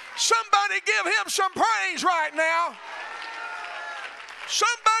 Somebody give him some praise right now.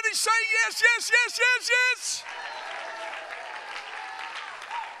 Somebody say yes, yes, yes, yes, yes.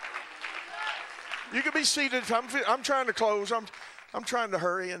 You can be seated. I'm trying to close. I'm trying to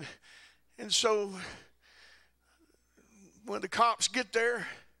hurry. And so when the cops get there,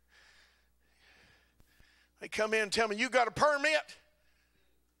 they come in and tell me, you got a permit?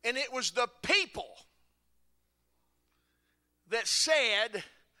 And it was the people that said,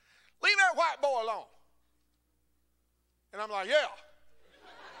 leave that white boy alone. And I'm like, yeah.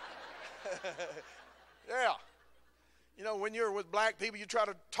 Yeah. You know, when you're with black people, you try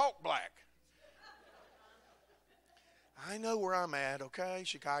to talk black. I know where I'm at, okay,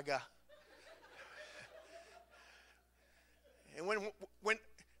 Chicago. And when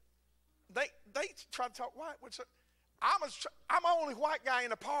they try to talk white, I'm the only white guy in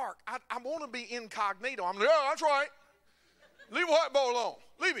the park. I want to be incognito. I'm like, yeah, that's right. Leave a white boy alone.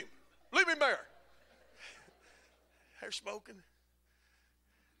 Leave him. Leave him there. They're smoking.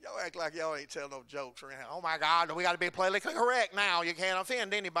 Y'all act like y'all ain't tell no jokes around. Oh, my God, we got to be politically correct now. You can't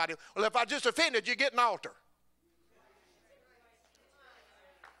offend anybody. Well, if I just offended you, get an altar.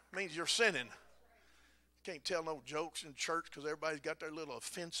 Means you're sinning. Can't tell no jokes in church because everybody's got their little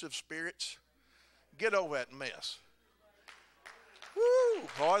offensive spirits. Get over that mess. Woo,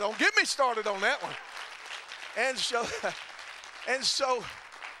 boy, don't get me started on that one. And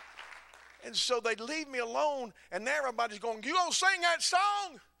so they leave me alone, and now everybody's going, you gonna sing that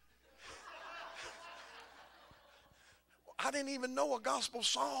song? I didn't even know a gospel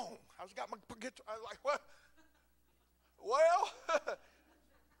song. I was like, what? Well,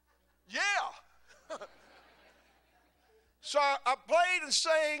 yeah. So I played and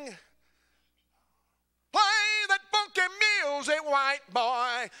sang, play that funky music, white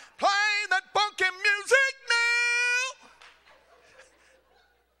boy. Play that funky music now.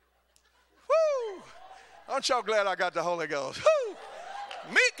 Woo! Aren't y'all glad I got the Holy Ghost? Woo!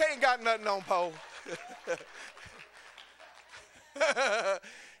 Mick ain't got nothing on Poe.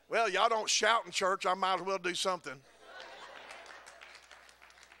 Well, y'all don't shout in church. I might as well do something.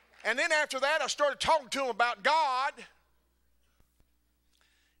 And then after that, I started talking to them about God.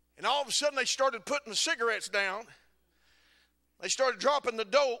 And all of a sudden, they started putting the cigarettes down. They started dropping the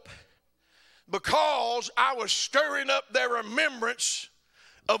dope because I was stirring up their remembrance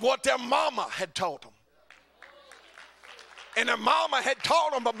of what their mama had taught them. And their mama had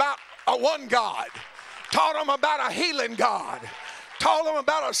taught them about a one God, taught them about a healing God, taught them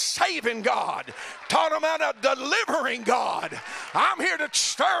about a saving God, taught them about a delivering God. I'm here to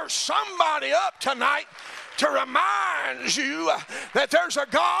stir somebody up tonight to remind you that there's a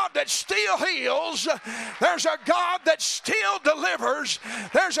God that still heals, there's a God that still delivers,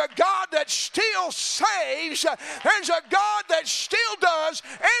 there's a God that still saves, there's a God that still does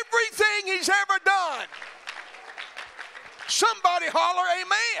everything he's ever done. Somebody holler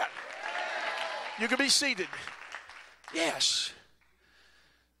amen. You can be seated. Yes.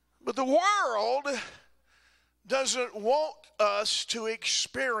 But the world doesn't want us to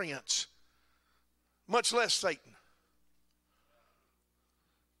experience, much less Satan.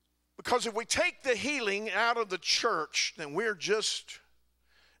 Because if we take the healing out of the church, then we're just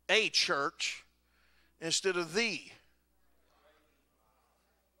a church instead of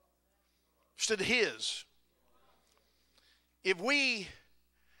instead of his. If we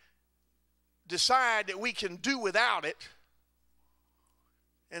decide that we can do without it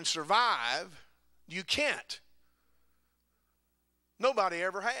and survive, you can't. Nobody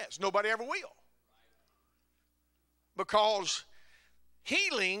ever has. Nobody ever will. Because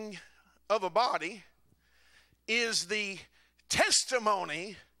healing of a body is the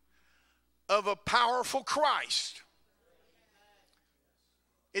testimony of a powerful Christ.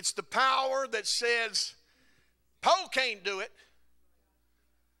 It's the power that says, Poe can't do it,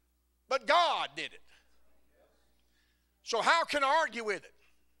 but God did it. So how can I argue with it?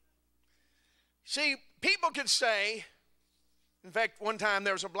 See, people could say, in fact, one time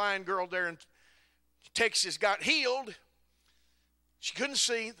there was a blind girl there in Texas, got healed. She couldn't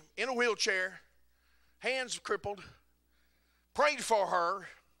see, in a wheelchair, hands crippled. Prayed for her.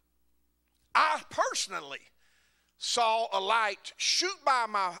 I personally saw a light shoot by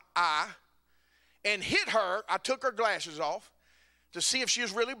my eye and hit her. I took her glasses off to see if she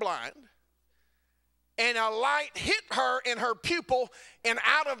was really blind. And a light hit her in her pupil, and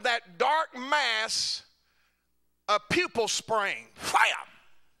out of that dark mass, a pupil sprang. Fire!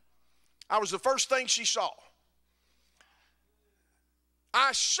 I was the first thing she saw.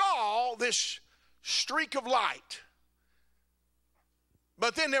 I saw this streak of light.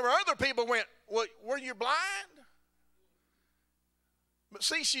 But then there were other people who went, well, were you blind? But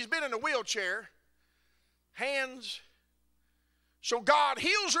see, she's been in a wheelchair, hands. So God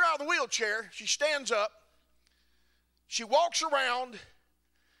heals her out of the wheelchair. She stands up. She walks around.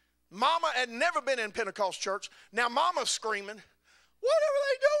 Mama had never been in Pentecost church. Now Mama's screaming, what are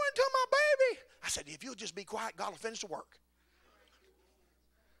they doing to my baby? I said, if you'll just be quiet, God will finish the work.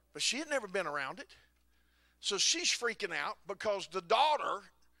 But she had never been around it. So she's freaking out because the daughter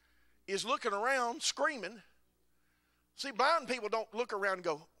is looking around screaming. See, blind people don't look around and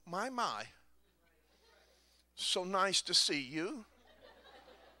go, my, so nice to see you.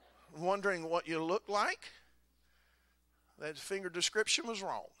 Wondering what you look like. That finger description was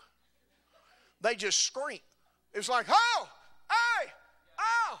wrong. They just scream. It's like, oh, hey,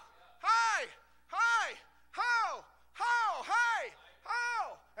 oh, hey, hey, oh, hey.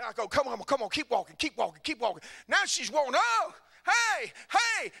 And I go, come on, keep walking. Now she's walking, oh,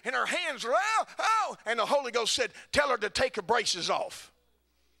 hey, and her hands are, oh. And the Holy Ghost said, tell her to take her braces off.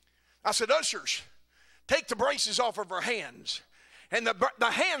 I said, ushers, take the braces off of her hands. And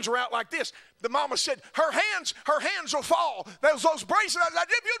the hands are out like this. The mama said, her hands will fall. Those braces. I said,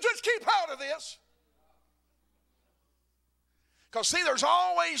 if you just keep out of this. Because see, there's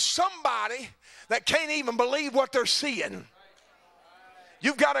always somebody that can't even believe what they're seeing.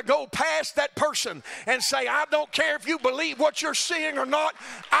 You've got to go past that person and say, I don't care if you believe what you're seeing or not.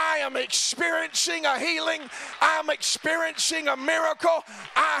 I am experiencing a healing. I'm experiencing a miracle.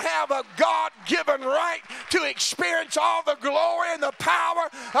 I have a God-given right to experience all the glory and the power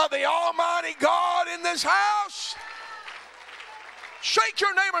of the Almighty God in this house. Shake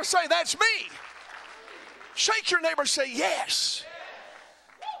your neighbor and say, that's me. Shake your neighbor and say, yes.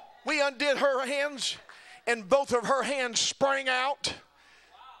 We undid her hands, and both of her hands sprang out.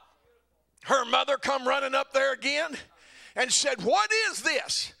 Her mother come running up there again and said, what is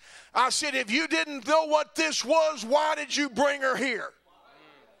this? I said, if you didn't know what this was, why did you bring her here?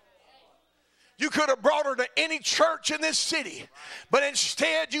 You could have brought her to any church in this city, but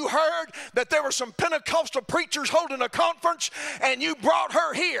instead you heard that there were some Pentecostal preachers holding a conference and you brought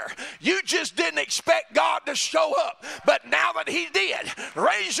her here. You just didn't expect God to show up, but now that he did,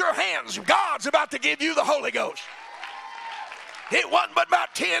 raise your hands. God's about to give you the Holy Ghost. It wasn't but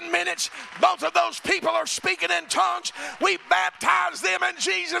about 10 minutes. Both of those people are speaking in tongues. We baptize them in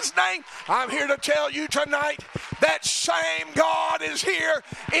Jesus' name. I'm here to tell you tonight that same God is here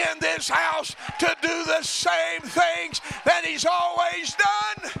in this house to do the same things that he's always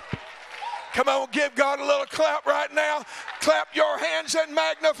done. Come on, give God a little clap right now. Clap your hands and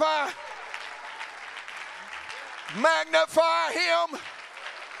magnify. Magnify him.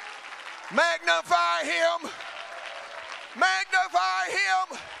 Magnify him. Magnify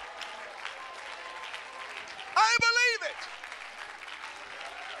him. I believe it.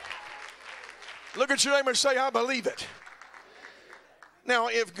 Look at your neighbor and say, I believe it. Now,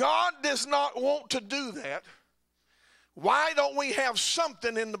 if God does not want to do that, why don't we have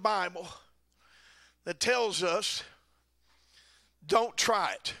something in the Bible that tells us don't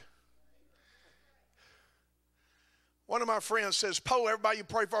try it? One of my friends says, Poe, everybody you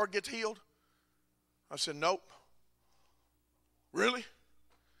pray for gets healed. I said, nope. Really?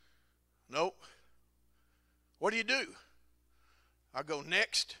 Nope. What do you do? I go,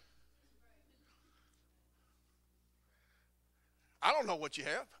 next. I don't know what you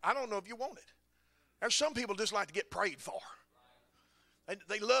have. I don't know if you want it. There's some people just like to get prayed for.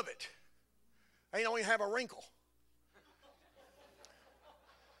 They love it. They don't even have a wrinkle.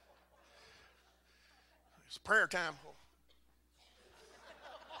 It's prayer time.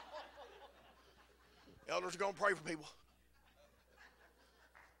 Elders are going to pray for people.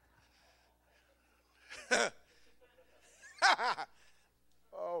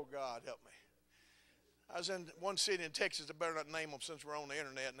 Oh, God, help me. I was in one city in Texas. I better not name them since we're on the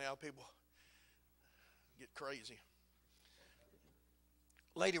internet now. People get crazy.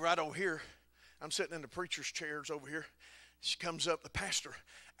 Lady right over here, I'm sitting in the preacher's chairs over here. She comes up, the pastor,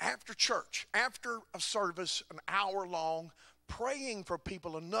 after church, after a service, an hour long, praying for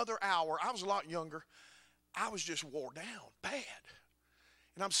people another hour. I was a lot younger. I was just wore down, bad.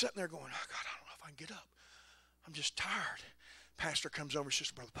 And I'm sitting there going, oh, God, I don't know if I can get up. I'm just tired. Pastor comes over and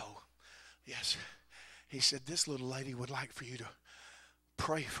says, Brother Poe, yes. He said, this little lady would like for you to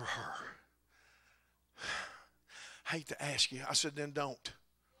pray for her. I hate to ask you. I said, then don't.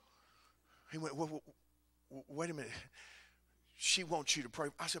 He went, wait a minute. She wants you to pray.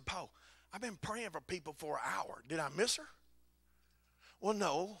 I said, Poe, I've been praying for people for an hour. Did I miss her? Well,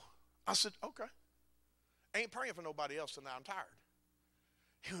 no. I said, okay. I ain't praying for nobody else tonight. I'm tired.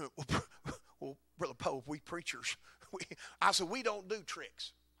 He went, well, Brother Poe, we preachers. I said, we don't do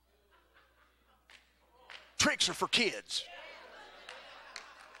tricks. Tricks are for kids.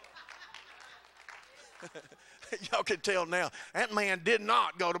 Y'all can tell now, that man did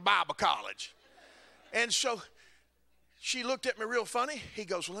not go to Bible college. And so she looked at me real funny. He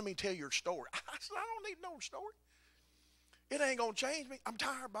goes, well, let me tell your story. I said, I don't need no story. It ain't going to change me. I'm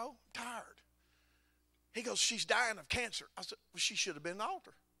tired, Bo. I'm tired. He goes, she's dying of cancer. I said, well, she should have been in the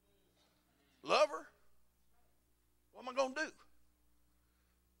altar. Love her. What am I going to do?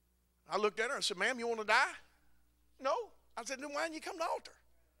 I looked at her and said, ma'am, you want to die? No. I said, then why didn't you come to the altar?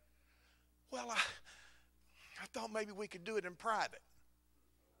 Well, I thought maybe we could do it in private.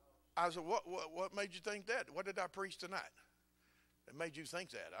 I said, what made you think that? What did I preach tonight? It made you think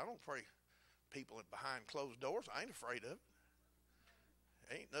that. I don't pray people behind closed doors. I ain't afraid of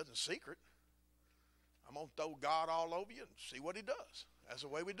it. Ain't nothing secret. I'm going to throw God all over you and see what he does. That's the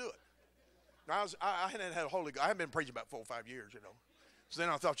way we do it. Now, I hadn't had a Holy Ghost. I haven't been preaching about 4 or 5 years, you know. So then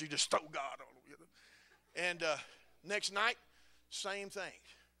I thought you just stole God on them, you know. And next night, same thing.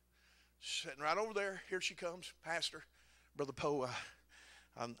 Sitting right over there. Here she comes, Pastor. Brother Poe,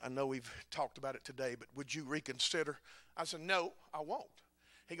 I know we've talked about it today, but would you reconsider? I said, no, I won't.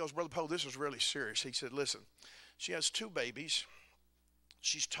 He goes, Brother Poe, this is really serious. He said, listen, she has 2 babies.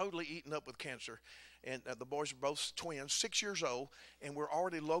 She's totally eaten up with cancer. And the boys are both twins, 6 years old, and we're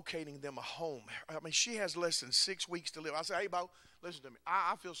already locating them a home. I mean, she has less than 6 weeks to live. I said, hey, Bo, listen to me.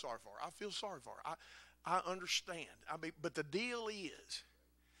 I feel sorry for her. I feel sorry for her. I understand. I mean, but the deal is,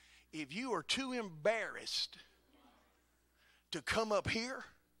 if you are too embarrassed to come up here,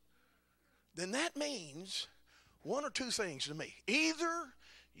 then that means one or two things to me. Either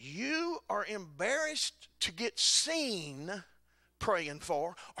you are embarrassed to get seen praying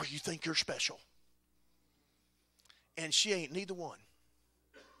for, or you think you're special. And she ain't neither one.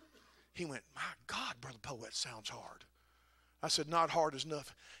 He went, my God, Brother Poe, that sounds hard. I said, not hard as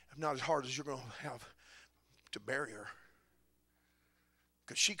enough, not as hard as you're going to have to bury her.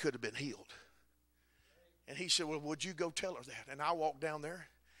 Because she could have been healed. And he said, well, would you go tell her that? And I walked down there,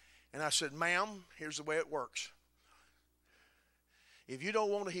 and I said, ma'am, here's the way it works. If you don't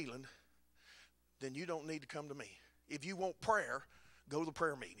want a healing, then you don't need to come to me. If you want prayer, go to the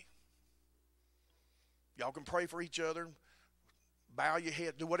prayer meeting. Y'all can pray for each other, bow your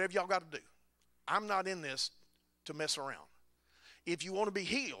head, do whatever y'all got to do. I'm not in this to mess around. If you want to be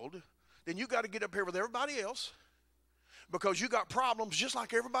healed, then you got to get up here with everybody else, because you got problems just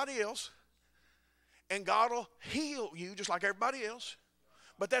like everybody else, and God will heal you just like everybody else.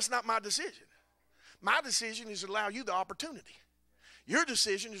 But that's not my decision. My decision is to allow you the opportunity. Your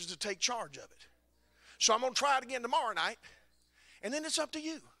decision is to take charge of it. So I'm going to try it again tomorrow night, and then it's up to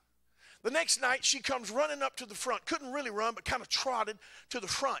you. The next night, she comes running up to the front. Couldn't really run, but kind of trotted to the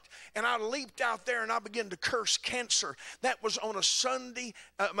front. And I leaped out there, and I began to curse cancer. That was on a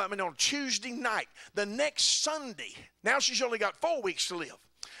on a Tuesday night. The next Sunday, now she's only got 4 weeks to live.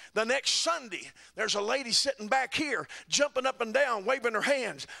 The next Sunday, there's a lady sitting back here, jumping up and down, waving her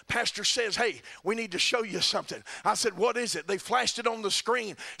hands. Pastor says, hey, we need to show you something. I said, what is it? They flashed it on the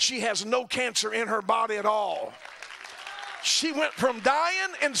screen. She has no cancer in her body at all. She went from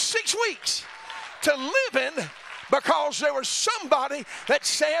dying in 6 weeks to living because there was somebody that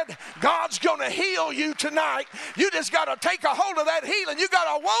said, God's going to heal you tonight. You just got to take a hold of that healing. You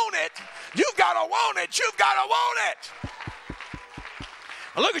got to want it. You've got to want it. You've got to want it.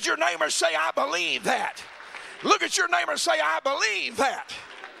 Look at your neighbor and say, I believe that. Look at your neighbor and say, I believe that.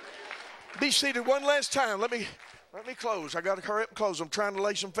 Be seated one last time. Let me close. I got to hurry up and close. I'm trying to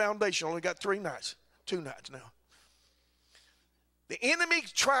lay some foundation. Only got 2 nights now. The enemy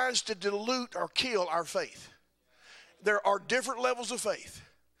tries to dilute or kill our faith. There are different levels of faith.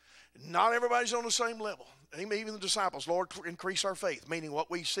 Not everybody's on the same level. Even the disciples, Lord, increase our faith, meaning what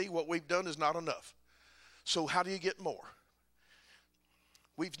we see, what we've done is not enough. So how do you get more?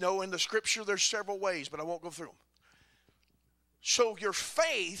 We know in the scripture there's several ways, but I won't go through them. So your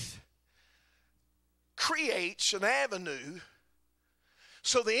faith creates an avenue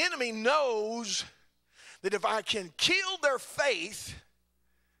so the enemy knows that if I can kill their faith,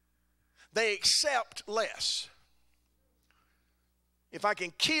 they accept less. If I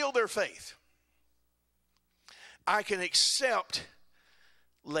can kill their faith, I can accept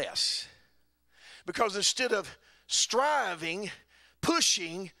less. Because instead of striving,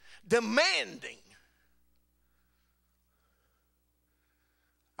 pushing, demanding,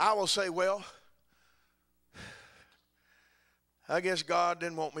 I will say, well, I guess God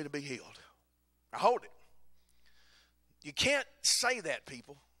didn't want me to be healed. I hold it. You can't say that,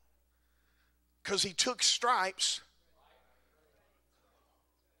 people, because he took stripes.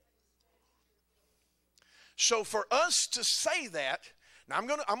 So for us to say that, now I'm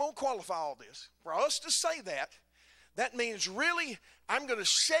going to qualify all this. For us to say that, that means really I'm going to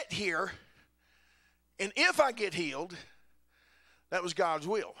sit here, and if I get healed, that was God's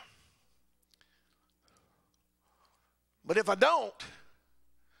will. But if I don't,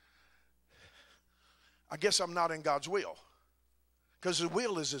 I guess I'm not in God's will, because His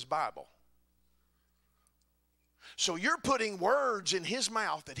will is His Bible. So you're putting words in His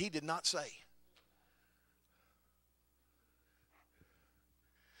mouth that He did not say.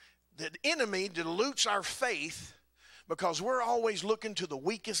 The enemy dilutes our faith because we're always looking to the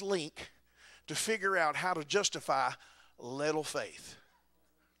weakest link to figure out how to justify little faith.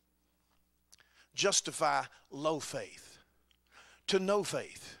 Justify low faith to no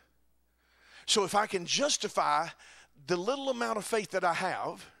faith. So if I can justify the little amount of faith that I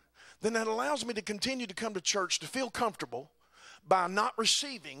have, then that allows me to continue to come to church, to feel comfortable, by not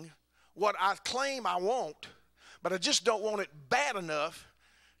receiving what I claim I want, but I just don't want it bad enough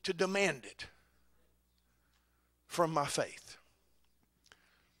to demand it from my faith.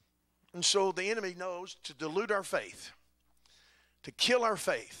 And so the enemy knows to dilute our faith, to kill our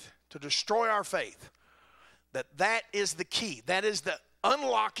faith, to destroy our faith, that is the key. That is the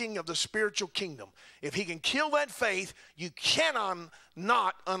unlocking of the spiritual kingdom. If he can kill that faith, you cannot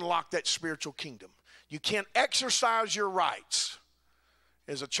not unlock that spiritual kingdom. You can't exercise your rights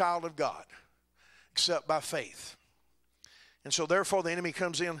as a child of God except by faith. And so therefore the enemy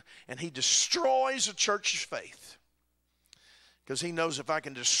comes in and he destroys the church's faith. Because he knows if I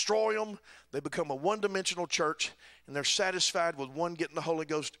can destroy them, they become a one-dimensional church and they're satisfied with one getting the Holy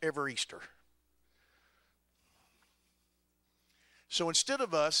Ghost every Easter. So instead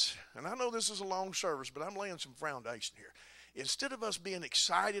of us, and I know this is a long service, but I'm laying some foundation here. Instead of us being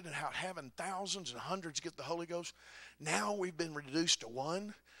excited and having thousands and hundreds get the Holy Ghost, now we've been reduced to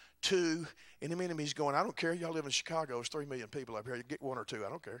 1, 2, and the enemy's going, I don't care, y'all live in Chicago, there's 3 million people up here, you get 1 or 2, I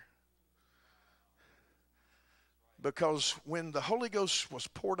don't care. Because when the Holy Ghost was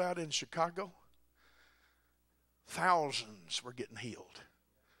poured out in Chicago, thousands were getting healed.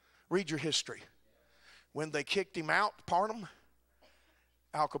 Read your history. When they kicked him out, Parnham,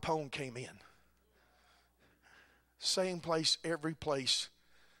 Al Capone came in. Same place, every place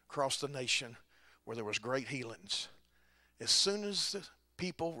across the nation where there was great healings. As soon as the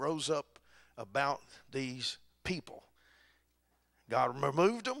people rose up about these people, God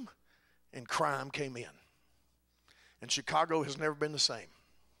removed them and crime came in. And Chicago has never been the same.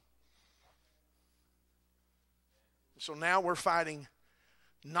 So now we're fighting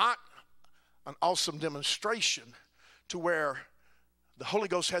not an awesome demonstration to where the Holy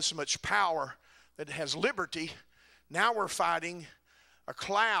Ghost has so much power that it has liberty. Now we're fighting a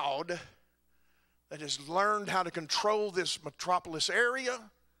cloud that has learned how to control this metropolis area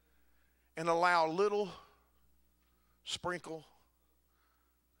and allow a little sprinkle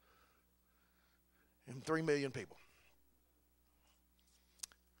in 3 million people.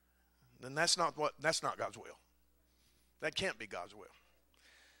 Then that's not God's will. That can't be God's will.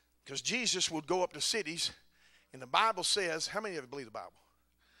 Because Jesus would go up to cities, and the Bible says, how many of you believe the Bible?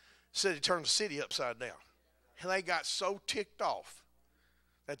 It said he turned the city upside down. And they got so ticked off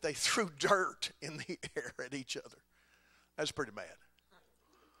that they threw dirt in the air at each other. That's pretty bad.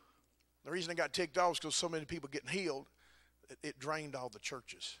 The reason they got ticked off is because so many people getting healed, it drained all the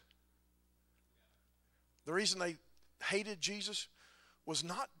churches. The reason they hated Jesus was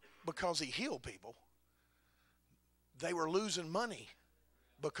not because he healed people. They were losing money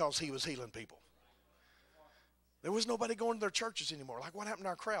because he was healing people. There was nobody going to their churches anymore. Like, what happened to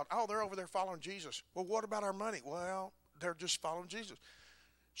our crowd? Oh, they're over there following Jesus. Well, what about our money? Well, they're just following Jesus.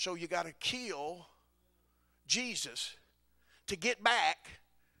 So you got to kill Jesus to get back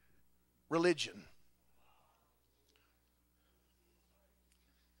religion.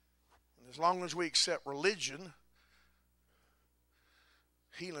 And as long as we accept religion,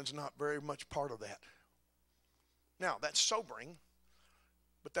 healing's not very much part of that. Now, that's sobering,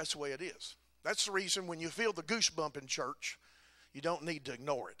 but that's the way it is. That's the reason when you feel the goosebump in church, you don't need to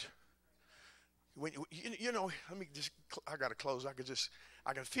ignore it. When you know, I got to close. I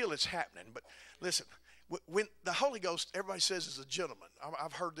can feel it's happening. But listen, when the Holy Ghost, everybody says is a gentleman.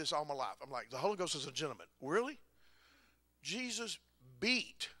 I've heard this all my life. I'm like, the Holy Ghost is a gentleman. Really? Jesus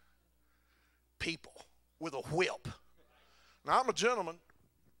beat people with a whip. Now, I'm a gentleman.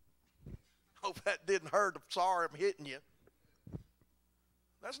 Hope that didn't hurt. I'm sorry I'm hitting you.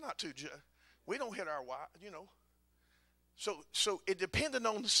 That's not too we don't hit our wife, you know. So it depended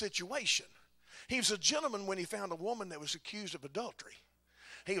on the situation. He was a gentleman when he found a woman that was accused of adultery.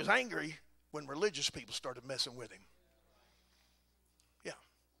 He was angry when religious people started messing with him. Yeah.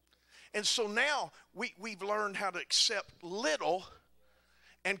 And so now we've learned how to accept little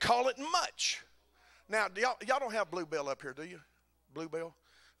and call it much. Now, y'all don't have Bluebell up here, do you? Bluebell?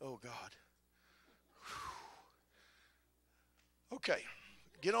 Oh, God. Whew. Okay.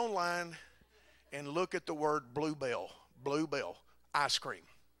 Get online and look at the word Bluebell. Bluebell ice cream.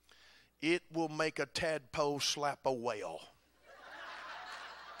 It will make a tadpole slap a whale.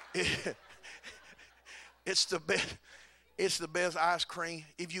 It's the best. It's the best ice cream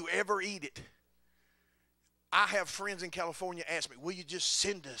if you ever eat it. I have friends in California ask me, "Will you just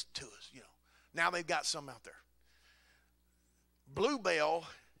send this to us?" You know. Now they've got some out there. Bluebell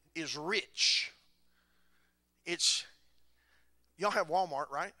is rich. Y'all have Walmart,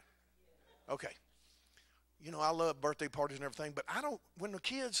 right? Okay. You know, I love birthday parties and everything, but when the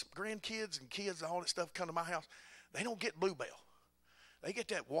kids, grandkids and kids and all that stuff come to my house, they don't get Bluebell. They get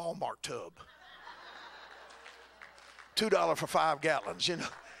that Walmart tub. $2 for 5 gallons, you know.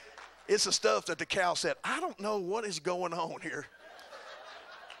 It's the stuff that the cow said, I don't know what is going on here.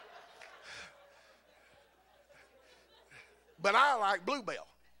 But I like Bluebell.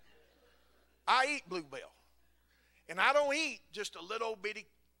 I eat Bluebell. And I don't eat just a little bitty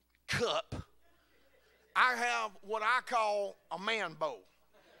cup. I have what I call a man bowl.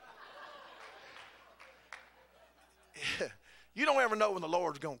 You don't ever know when the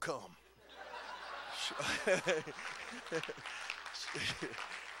Lord's going to come.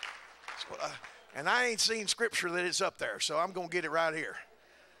 And I ain't seen scripture that it's up there, so I'm going to get it right here.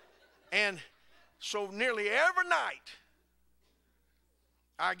 And so nearly every night,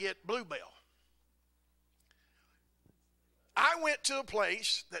 I get Bluebell. I went to a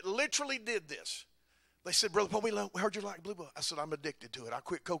place that literally did this. They said, Brother Poe, we heard you like Bluebell. I said, I'm addicted to it. I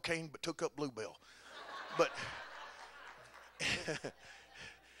quit cocaine but took up Bluebell. But and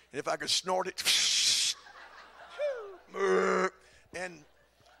if I could snort it, and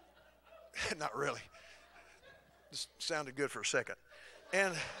not really. Just sounded good for a second.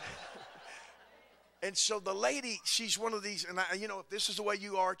 And so the lady, she's one of these, and you know, if this is the way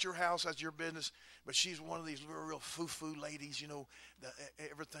you are at your house, that's your business, but she's one of these real foo-foo ladies, you know,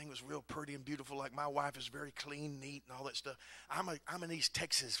 everything was real pretty and beautiful. Like my wife is very clean, neat, and all that stuff. I'm an East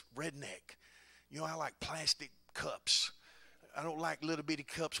Texas redneck. You know, I like plastic cups. I don't like little bitty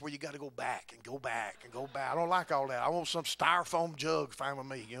cups where you got to go back and go back and go back. I don't like all that. I want some styrofoam jug, fine with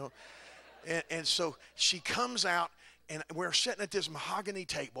me, you know. And so she comes out, and we're sitting at this mahogany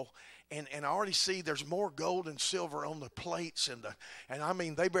table, and I already see there's more gold and silver on the plates, and I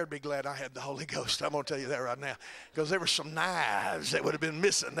mean, they better be glad I had the Holy Ghost. I'm going to tell you that right now, because there were some knives that would have been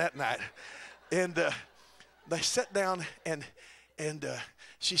missing that night. And they sat down, and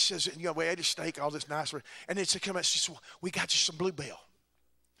she says, you know, we ate a steak, all this nice, and then she come out, she said, well, we got you some Bluebell.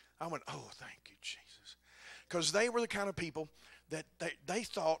 I went, oh, thank you, Jesus. Because they were the kind of people that they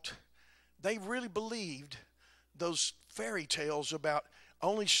thought, they really believed those fairy tales about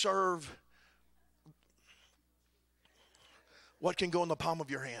only serve what can go in the palm of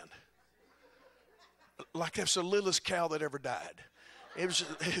your hand. Like that's the littlest cow that ever died. It was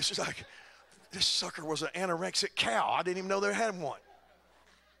like, this sucker was an anorexic cow. I didn't even know they had one.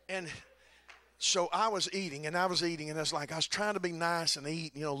 And so I was eating, and it's like I was trying to be nice and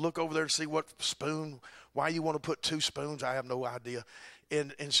eat, you know, look over there to see what spoon, why you want to put 2 spoons, I have no idea.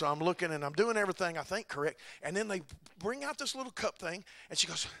 And so I'm looking, and I'm doing everything I think correct. And then they bring out this little cup thing, and she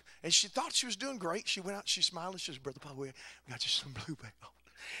goes, and she thought she was doing great. She went out, she smiled, and she says, Brother Poe, we got you some Bluebell.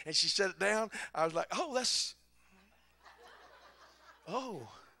 And she set it down. I was like, oh,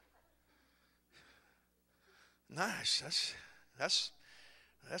 nice. That's.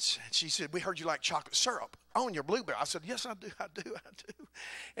 She said, we heard you like chocolate syrup on your Bluebell. I said, yes, I do.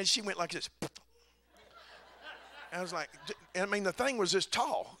 And she went like this. I was like, I mean, the thing was this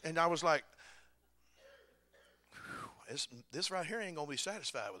tall. And I was like, this right here ain't going to be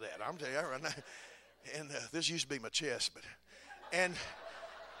satisfied with that. I'm telling you right now. And this used to be my chest. And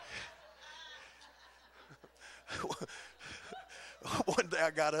one day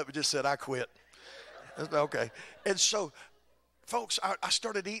I got up and just said, I quit. I said, okay. And so, folks, I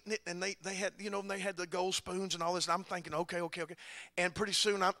started eating it, and they had, you know, they had the gold spoons and all this, and I'm thinking, okay. And pretty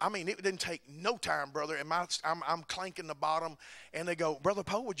soon, I mean, it didn't take no time, brother, and I'm clanking the bottom, and they go, Brother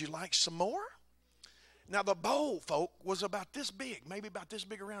Poe, would you like some more? Now, the bowl, folk, was about this big, maybe about this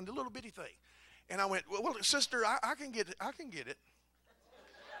big around, a little bitty thing. And I went, well, sister, I can get it.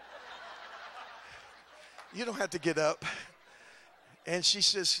 You don't have to get up. And she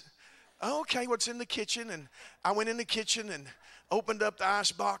says, okay, what's in the kitchen? And I went in the kitchen and opened up the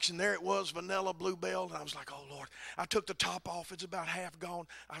ice box, and there it was, vanilla Bluebell. And I was like, oh, Lord. I took the top off. It's about half gone.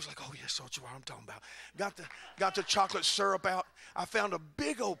 I was like, oh, yes, that's what I'm talking about. Got the chocolate syrup out. I found a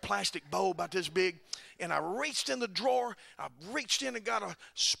big old plastic bowl about this big, and I reached in the drawer. I reached in and got a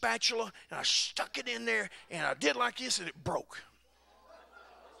spatula, and I stuck it in there, and I did like this, and it broke.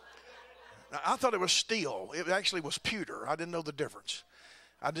 Now, I thought it was steel. It actually was pewter. I didn't know the difference.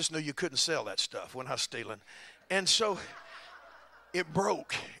 I just knew you couldn't sell that stuff when I was stealing. And so it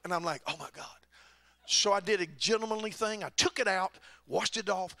broke, and I'm like, oh, my God. So I did a gentlemanly thing. I took it out, washed it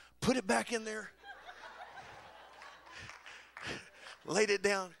off, put it back in there, laid it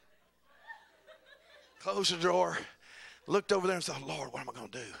down, closed the drawer, looked over there and thought, Lord, what am I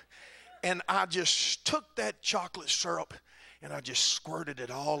going to do? And I just took that chocolate syrup, and I just squirted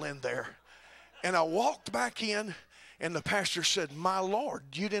it all in there. And I walked back in, and the pastor said, my Lord,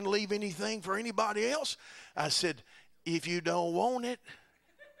 you didn't leave anything for anybody else? I said, if you don't want it,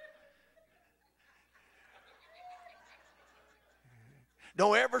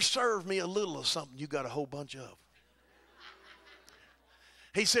 don't ever serve me a little of something you got a whole bunch of.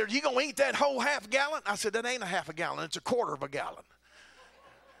 He said, "Are you going to eat that whole half gallon?" I said, "That ain't a half a gallon. It's a quarter of a gallon.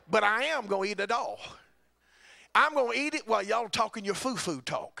 But I am going to eat it all. I'm going to eat it while y'all talking your foo-foo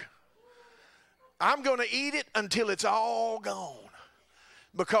talk. I'm going to eat it until it's all gone.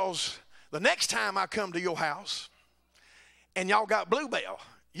 Because the next time I come to your house and y'all got Bluebell,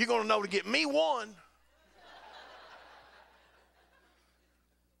 you're going to know to get me one.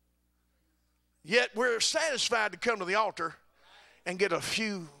 Yet we're satisfied to come to the altar and get a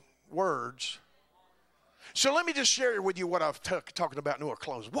few words. So let me just share with you what I've talking about and we'll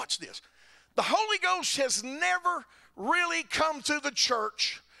close. Watch this. The Holy Ghost has never really come to the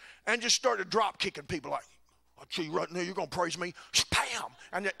church and just started drop kicking people like, "I'll tell you right now, you're going to praise me."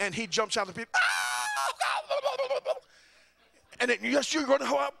 Bam! And he jumps out of the people. And then, yes, you're going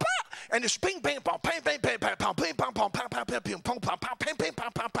to, and it's ping, ping, pong, ping, ping, ping, ping, pong, ping, pong, pong, pong, pong, ping, ping, pong, pong, pong, ping, ping,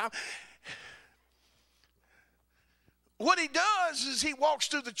 pong, pong, pong. What he does is he walks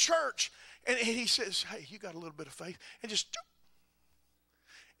through the church and he says, "Hey, you got a little bit of faith," and just,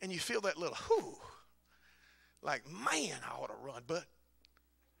 and you feel that little, whoo, like, man, I ought to run, but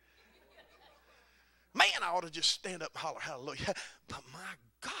man, I ought to just stand up and holler hallelujah. But my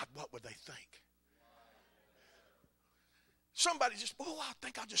God, what would they think? Somebody just, I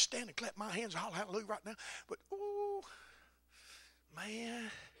think I'll just stand and clap my hands and holler hallelujah right now. But, man.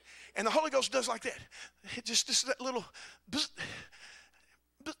 And the Holy Ghost does like that. It just that little,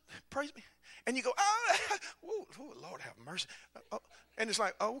 praise me. And you go, Lord have mercy. And it's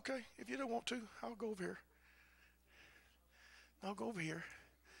like, okay, if you don't want to, I'll go over here. I'll go over here.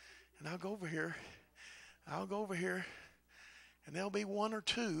 And I'll go over here. I'll go over here. And there'll be one or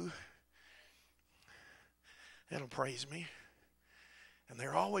two that'll praise me. And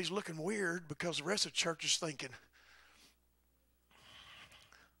they're always looking weird because the rest of the church is thinking,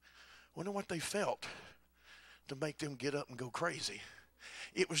 wonder what they felt to make them get up and go crazy.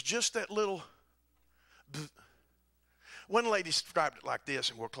 It was just that little. One lady described it like this,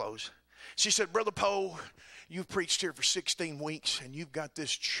 and we'll close. She said, "Brother Poe, you've preached here for 16 weeks, and you've got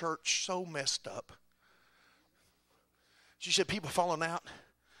this church so messed up." She said, "People falling out,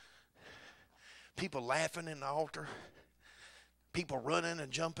 people laughing in the altar, people running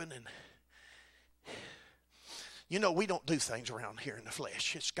and jumping, and we don't do things around here in the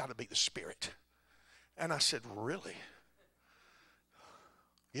flesh. It's got to be the Spirit." And I said, "Really?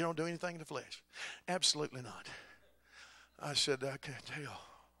 You don't do anything in the flesh?" "Absolutely not." I said, "I can't tell."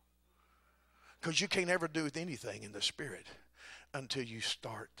 Because you can't ever do anything in the Spirit until you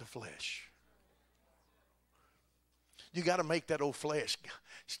start the flesh. You got to make that old flesh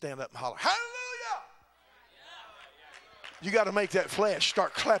stand up and holler, hallelujah. You got to make that flesh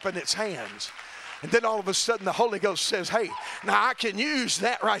start clapping its hands. And then all of a sudden the Holy Ghost says, "Hey, now I can use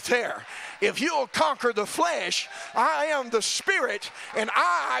that right there. If you'll conquer the flesh, I am the Spirit, and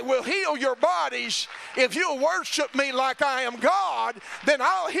I will heal your bodies. If you'll worship me like I am God, then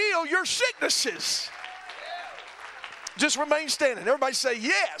I'll heal your sicknesses." Just remain standing. Everybody say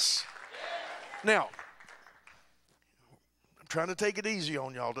yes. Now, I'm trying to take it easy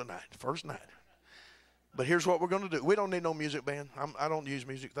on y'all tonight, first night. But here's what we're going to do. We don't need no music band. I don't use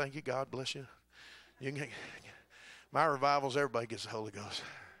music. Thank you. God bless you. My revivals, everybody gets the Holy Ghost.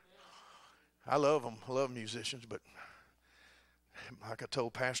 I love them. I love musicians, but like I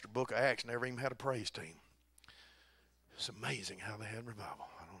told Pastor Book of Acts, never even had a praise team. It's amazing how they had revival.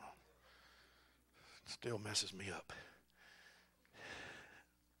 I don't know. It still messes me up.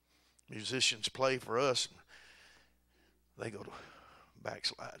 Musicians play for us, and they go to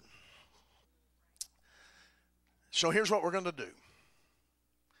backslide. So here's what we're going to do.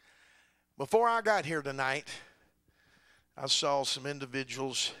 Before I got here tonight, I saw some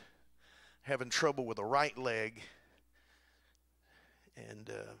individuals having trouble with a right leg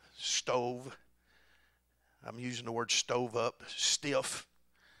and stove. I'm using the word stove up, stiff.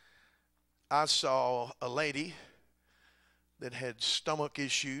 I saw a lady that had stomach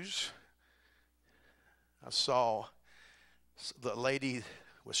issues. I saw the lady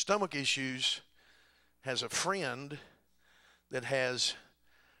with stomach issues has a friend that has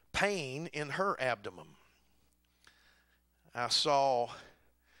pain in her abdomen. I saw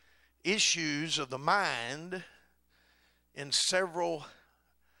issues of the mind in several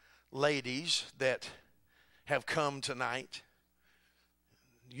ladies that have come tonight.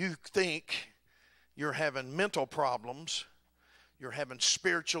 You think you're having mental problems, you're having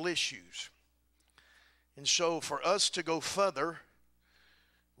spiritual issues. And so for us to go further,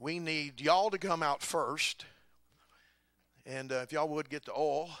 we need y'all to come out first. And if y'all would get the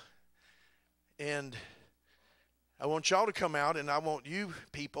oil. And I want y'all to come out, and I want you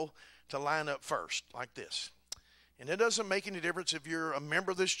people to line up first like this. And it doesn't make any difference if you're a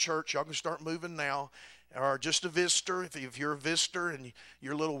member of this church. Y'all can start moving now. Or just a visitor. If you're a visitor and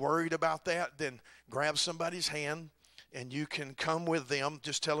you're a little worried about that, then grab somebody's hand and you can come with them.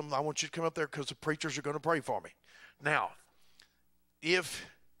 Just tell them, I want you to come up there because the preachers are going to pray for me. Now, if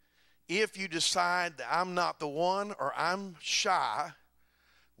you decide that I'm not the one or I'm shy,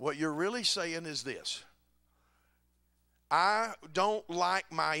 what you're really saying is this. I don't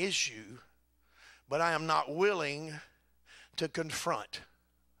like my issue, but I am not willing to confront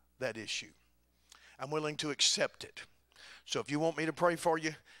that issue. I'm willing to accept it. So if you want me to pray for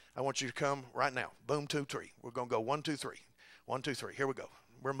you, I want you to come right now. Boom, 2, 3. We're going to go 1, 2, 3. 1, 2, 3. Here we go.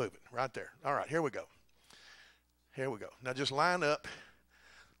 We're moving right there. All right, here we go. Here we go. Now just line up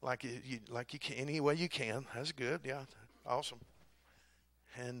like you can, any way you can. That's good. Yeah, awesome.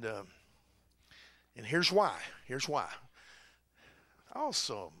 And here's why. Here's why.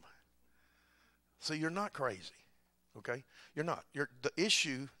 Awesome. So you're not crazy, okay? You're not. The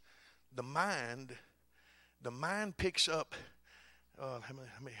issue, the mind picks up. Let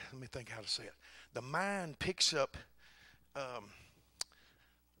me think how to say it. The mind picks up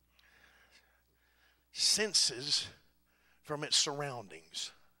senses from its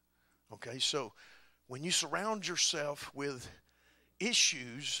surroundings. Okay, so when you surround yourself with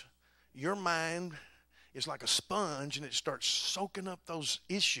issues, your mind is like a sponge and it starts soaking up those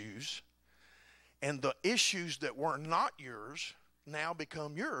issues, and the issues that were not yours now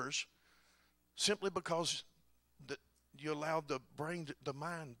become yours simply because you allowed the brain, the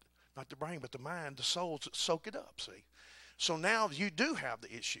mind, not the brain, but the mind, the soul to soak it up, see? So now you do have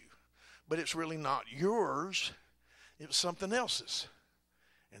the issue, but it's really not yours. It was something else's.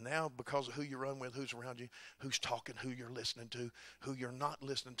 And now because of who you run with, who's around you, who's talking, who you're listening to, who you're not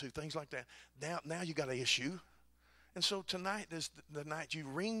listening to, things like that, now you got an issue. And so tonight is the night you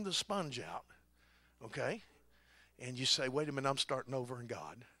wring the sponge out, okay? And you say, wait a minute, I'm starting over in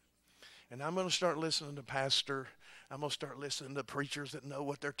God. And I'm going to start listening to pastor. I'm going to start listening to preachers that know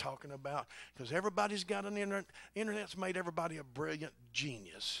what they're talking about. Because everybody's got an internet. Internet's made everybody a brilliant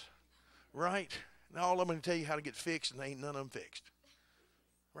genius, right? Now all of them going to tell you how to get fixed, and they ain't none of them fixed.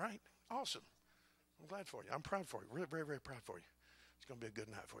 Right? Awesome. I'm glad for you. I'm proud for you. Really, very, very proud for you. It's going to be a good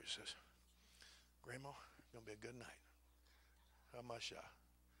night for you, sis. Grandma, it's going to be a good night. How much?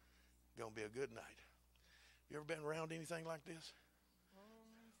 Going to be a good night. You ever been around anything like this?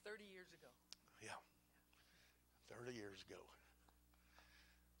 30 years ago. Yeah. 30 years ago.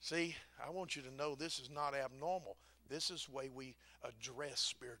 See, I want you to know this is not abnormal. This is the way we address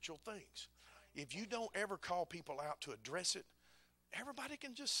spiritual things. If you don't ever call people out to address it, everybody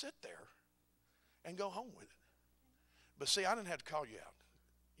can just sit there and go home with it. But see, I didn't have to call you out.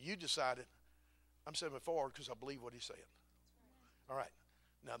 You decided, I'm stepping forward because I believe what he's saying. All right.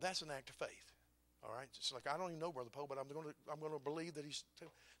 Now that's an act of faith. All right. It's like I don't even know Brother Poe, but I'm going to believe that he's.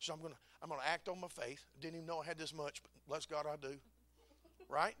 So I'm going to act on my faith. Didn't even know I had this much, but bless God I do.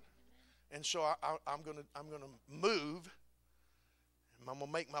 Right. And so I'm going to move. And I'm going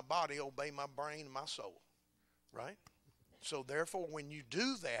to make my body obey my brain and my soul. Right. So therefore, when you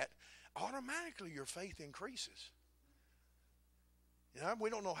do that, automatically your faith increases. You know, we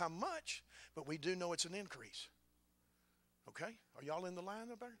don't know how much, but we do know it's an increase. Okay? Are y'all in the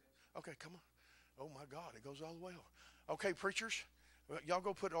line up there? Okay, come on. Oh, my God, it goes all the way over. Okay, preachers, y'all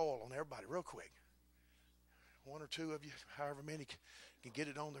go put oil on everybody real quick. One or two of you, however many, can get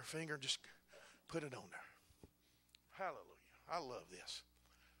it on their finger and just put it on there. Hallelujah. I love this.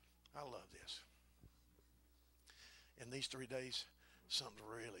 I love this. In these 3 days, something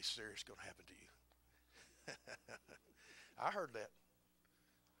really serious is going to happen to you. I heard that.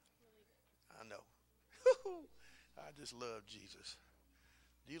 I know. I just love Jesus.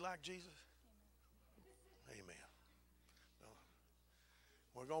 Do you like Jesus? Amen.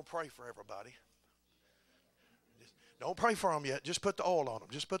 We're going to pray for everybody. Don't pray for them yet. Just put the oil on them.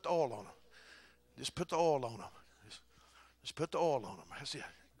 Just put the oil on them. Just put the oil on them. Just put the oil on them. That's it.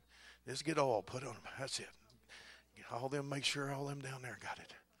 Just get oil. Put it on them. That's it. All them, make sure all them down there got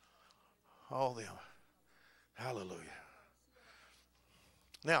it. All them. Hallelujah.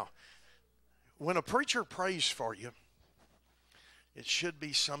 Now, when a preacher prays for you, it should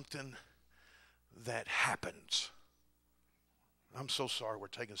be something that happens. I'm so sorry we're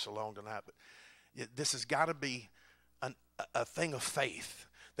taking so long tonight, but this has got to be a thing of faith.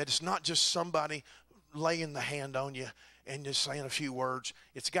 That it's not just somebody laying the hand on you and just saying a few words.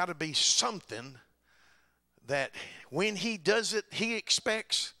 It's got to be something that when he does it, he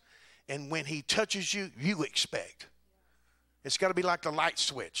expects, and when he touches you, you expect. It's got to be like the light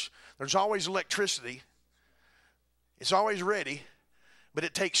switch. There's always electricity. It's always ready, but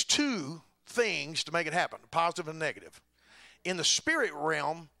it takes two things to make it happen, positive and negative. In the spirit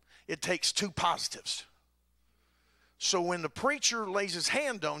realm, it takes two positives. So when the preacher lays his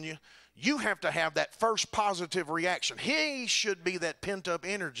hand on you, you have to have that first positive reaction. He should be that pent-up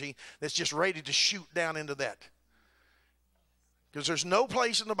energy that's just ready to shoot down into that. Because there's no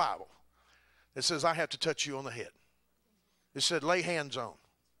place in the Bible that says, I have to touch you on the head. It said, lay hands on.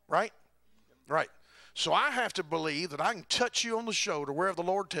 Right? Right. So I have to believe that I can touch you on the shoulder, wherever the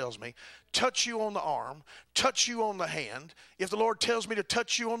Lord tells me, touch you on the arm, touch you on the hand. If the Lord tells me to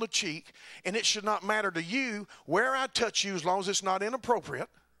touch you on the cheek, and it should not matter to you where I touch you as long as it's not inappropriate.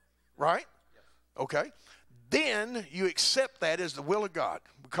 Right? Okay. Then you accept that as the will of God,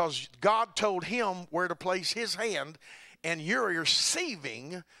 because God told him where to place his hand, and you're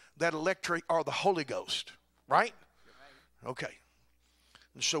receiving that electric or the Holy Ghost. Right? Okay.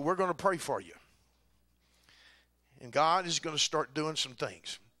 And so we're going to pray for you. And God is going to start doing some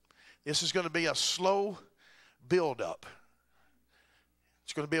things. This is going to be a slow build-up.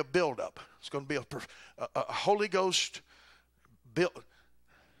 It's going to be a build-up. It's going to be a Holy Ghost build.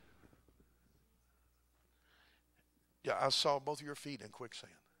 Yeah, I saw both of your feet in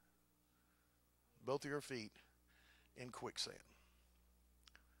quicksand. Both of your feet in quicksand.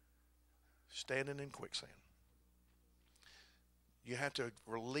 Standing in quicksand. You have to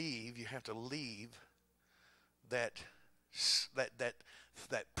leave that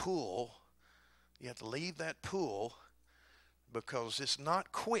pool. You have to leave that pool because it's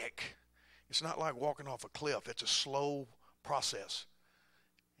not quick. It's not like walking off a cliff. It's a slow process.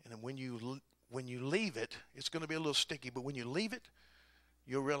 And when you leave it, it's going to be a little sticky, but when you leave it,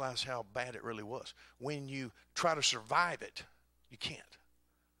 you'll realize how bad it really was. When you try to survive it, you can't.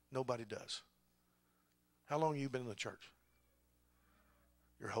 Nobody does. How long have you been in the church?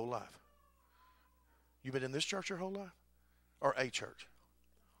 Your whole life. You've been in this church your whole life? Or a church?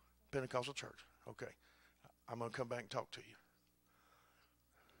 Pentecostal church. Okay. I'm going to come back and talk to you.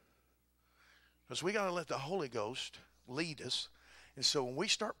 Because we got to let the Holy Ghost lead us. And so when we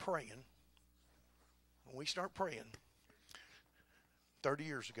start praying, 30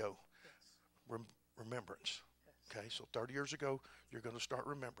 years ago, remembrance. Okay, so 30 years ago, you're going to start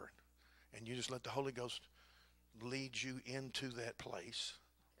remembering. And you just let the Holy Ghost lead you into that place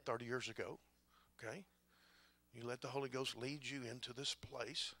 30 years ago. Okay? You let the Holy Ghost lead you into this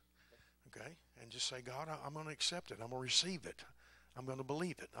place. Okay? And just say, God, I'm going to accept it. I'm going to receive it. I'm going to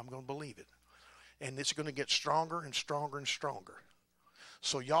believe it. I'm going to believe it. And it's going to get stronger and stronger and stronger.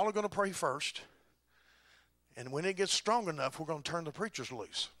 So y'all are going to pray first. And when it gets strong enough, we're going to turn the preachers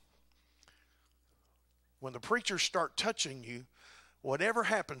loose. When the preachers start touching you, whatever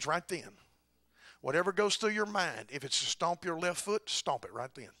happens right then, whatever goes through your mind, if it's to stomp your left foot, stomp it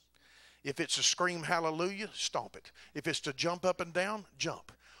right then. If it's to scream hallelujah, stomp it. If it's to jump up and down,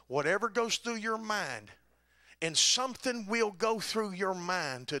 jump. Whatever goes through your mind, and something will go through your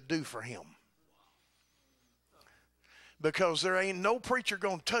mind to do for him. Because there ain't no preacher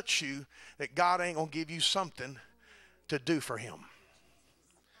going to touch you that God ain't going to give you something to do for him.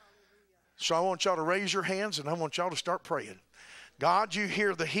 So I want y'all to raise your hands and I want y'all to start praying. God, you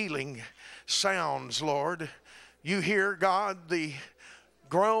hear the healing sounds, Lord. You hear, God, the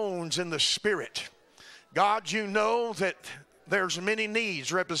groans in the spirit. God, you know that there's many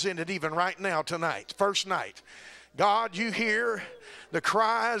needs represented even right now tonight, first night. God, you hear the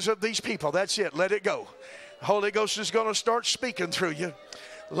cries of these people. That's it. Let it go. The Holy Ghost is going to start speaking through you.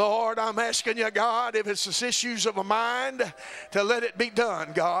 Lord, I'm asking you, God, if it's the issues of a mind, to let it be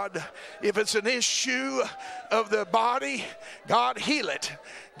done, God. If it's an issue of the body, God, heal it.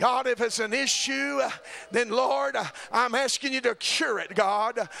 God, if it's an issue, then, Lord, I'm asking you to cure it,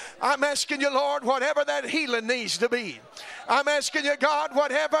 God. I'm asking you, Lord, whatever that healing needs to be. I'm asking you, God,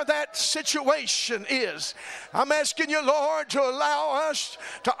 whatever that situation is. I'm asking you, Lord, to allow us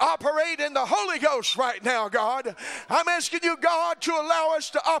to operate in the Holy Ghost right now, God. I'm asking you, God, to allow us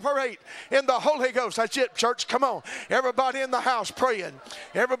to operate in the Holy Ghost. That's it, church. Come on. Everybody in the house praying.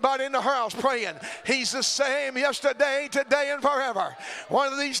 Everybody in the house praying. He's the same yesterday, today, and forever.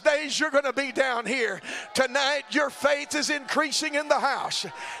 One of these days you're going to be down here. Tonight your faith is increasing in the house.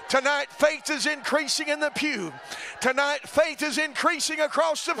 Tonight faith is increasing in the pew. Tonight faith is increasing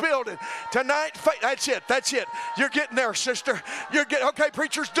across the building. Tonight faith, that's it, that's it. You're getting there, sister. You're getting, okay,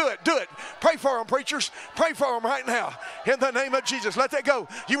 preachers, do it, do it. Pray for them, preachers. Pray for them right now. In the name of Jesus, let that go.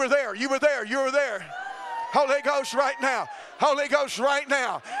 You were there, you were there, you were there. Holy Ghost right now. Holy Ghost right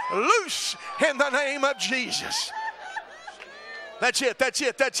now. Loose in the name of Jesus. That's it, that's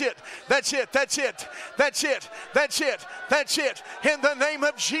it, that's it, that's it, that's it, that's it, that's it, that's it. In the name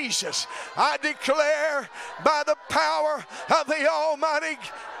of Jesus, I declare by the power of the Almighty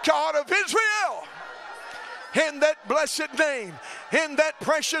God of Israel. In that blessed name, in that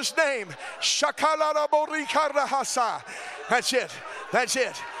precious name. That's it. That's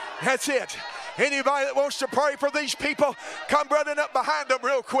it. That's it. Anybody that wants to pray for these people, come running up behind them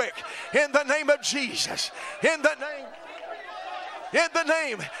real quick. In the name of Jesus. In the name. In the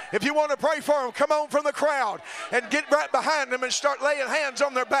name. If you want to pray for them, come on from the crowd and get right behind them and start laying hands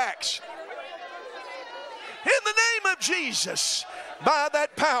on their backs. In the name of Jesus. By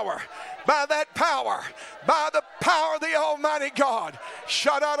that power, by that power, by the power of the Almighty God.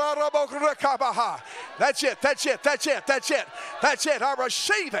 That's it, that's it, that's it, that's it, that's it. I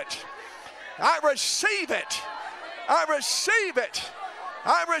receive it. I receive it. I receive it.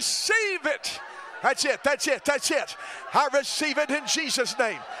 I receive it. That's it, that's it, that's it. I receive it in Jesus'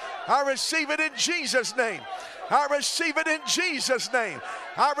 name. I receive it in Jesus' name. I receive it in Jesus' name.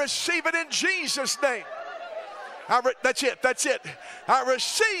 I receive it in Jesus' name. That's it, that's it. I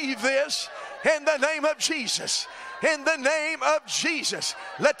receive this in the name of Jesus. In the name of Jesus.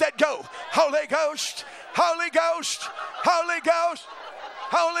 Let that go. Holy Ghost, Holy Ghost, Holy Ghost,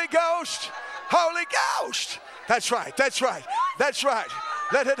 Holy Ghost, Holy Ghost. That's right, that's right, that's right.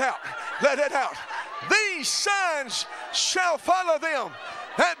 Let it out, let it out. These signs shall follow them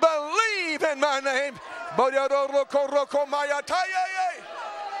that believe in my name.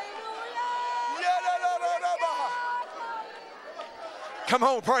 Come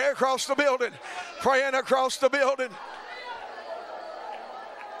on, pray across the building. Praying across the building.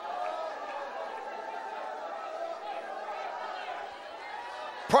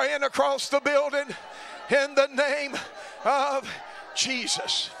 Praying across the building in the name of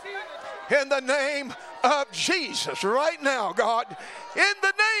Jesus. In the name of Jesus. Right now, God. In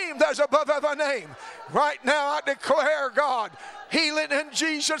the name that's above every name. Right now, I declare, God, healing in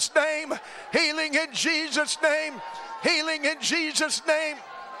Jesus' name. Healing in Jesus' name. Healing in Jesus' name.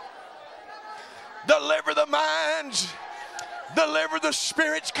 Deliver the minds. Deliver the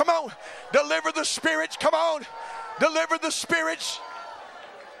spirits. Come on. Deliver the spirits. Come on. Deliver the spirits.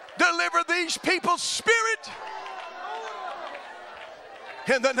 Deliver these people's spirit.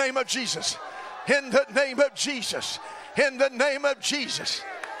 In the name of Jesus. In the name of Jesus. In the name of Jesus.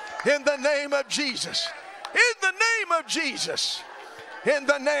 In the name of Jesus. In the name of Jesus. In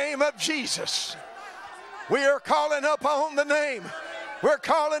the name of Jesus. We are calling upon the name. We're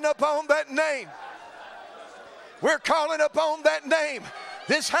calling upon that name. We're calling upon that name.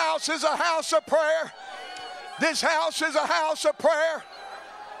 This house is a house of prayer. This house is a house of prayer.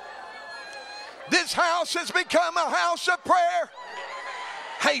 This house has become a house of prayer.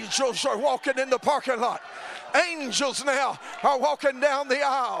 Angels are walking in the parking lot. Angels now are walking down the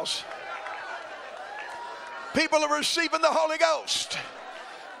aisles. People are receiving the Holy Ghost.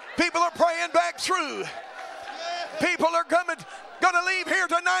 People are praying back through. People are going to leave here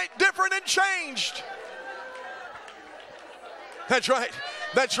tonight different and changed. That's right.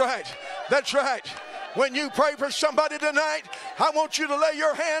 That's right. That's right. When you pray for somebody tonight, I want you to lay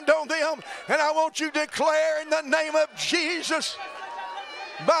your hand on them and I want you to declare in the name of Jesus,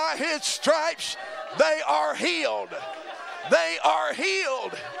 by his stripes, they are healed. They are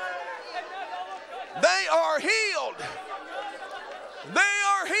healed. They are healed. They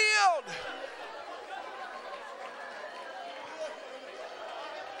are healed.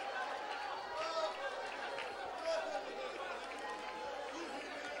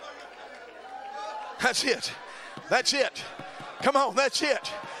 That's it. That's it. Come on, that's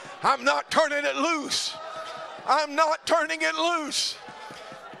it. I'm not turning it loose. I'm not turning it loose.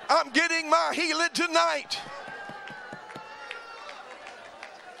 I'm getting my healing tonight.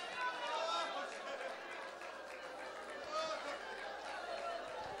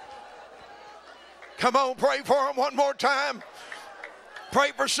 Come on, pray for them one more time.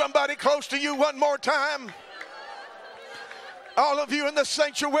 Pray for somebody close to you one more time. All of you in the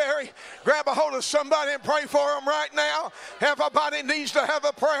sanctuary, grab a hold of somebody and pray for them right now. Everybody needs to have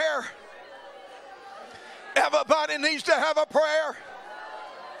a prayer. Everybody needs to have a prayer.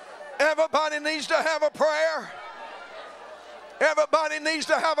 Everybody needs to have a prayer. Everybody needs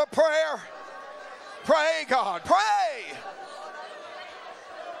to have a prayer. Pray, God. Pray.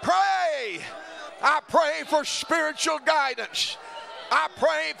 Pray. I pray for spiritual guidance. I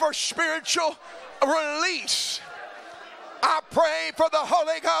pray for spiritual release. I pray for the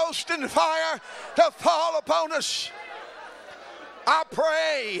Holy Ghost and fire to fall upon us. I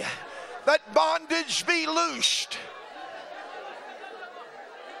pray that bondage be loosed.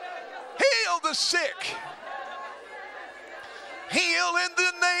 Heal the sick. Heal in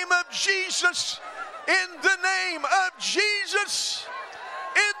the name of Jesus. In the name of Jesus.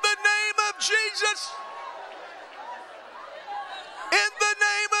 In the name of Jesus. In the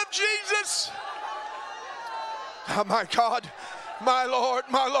name Oh, my God. My Lord,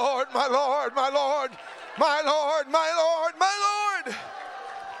 my Lord, my Lord, my Lord, my Lord, my Lord, my Lord.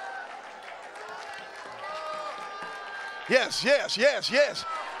 Yes, yes, yes, yes.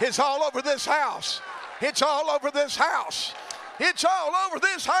 It's all over this house. It's all over this house. It's all over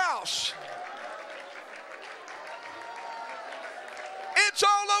this house. It's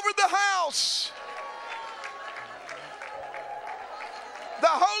all over the house. The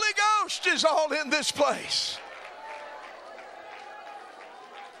Holy Ghost is all in this place.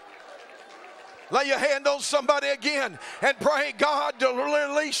 Lay your hand on somebody again and pray God to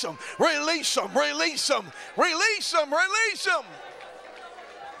release them. Release them, release them, release them, release them.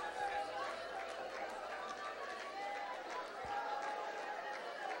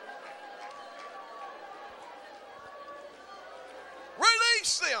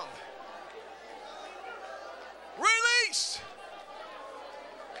 Release them. Release.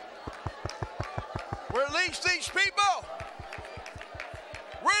 Release these people.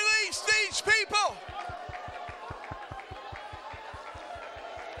 Release these people.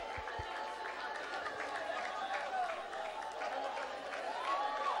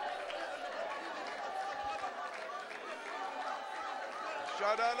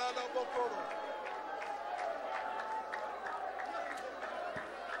 Shadalabokoro.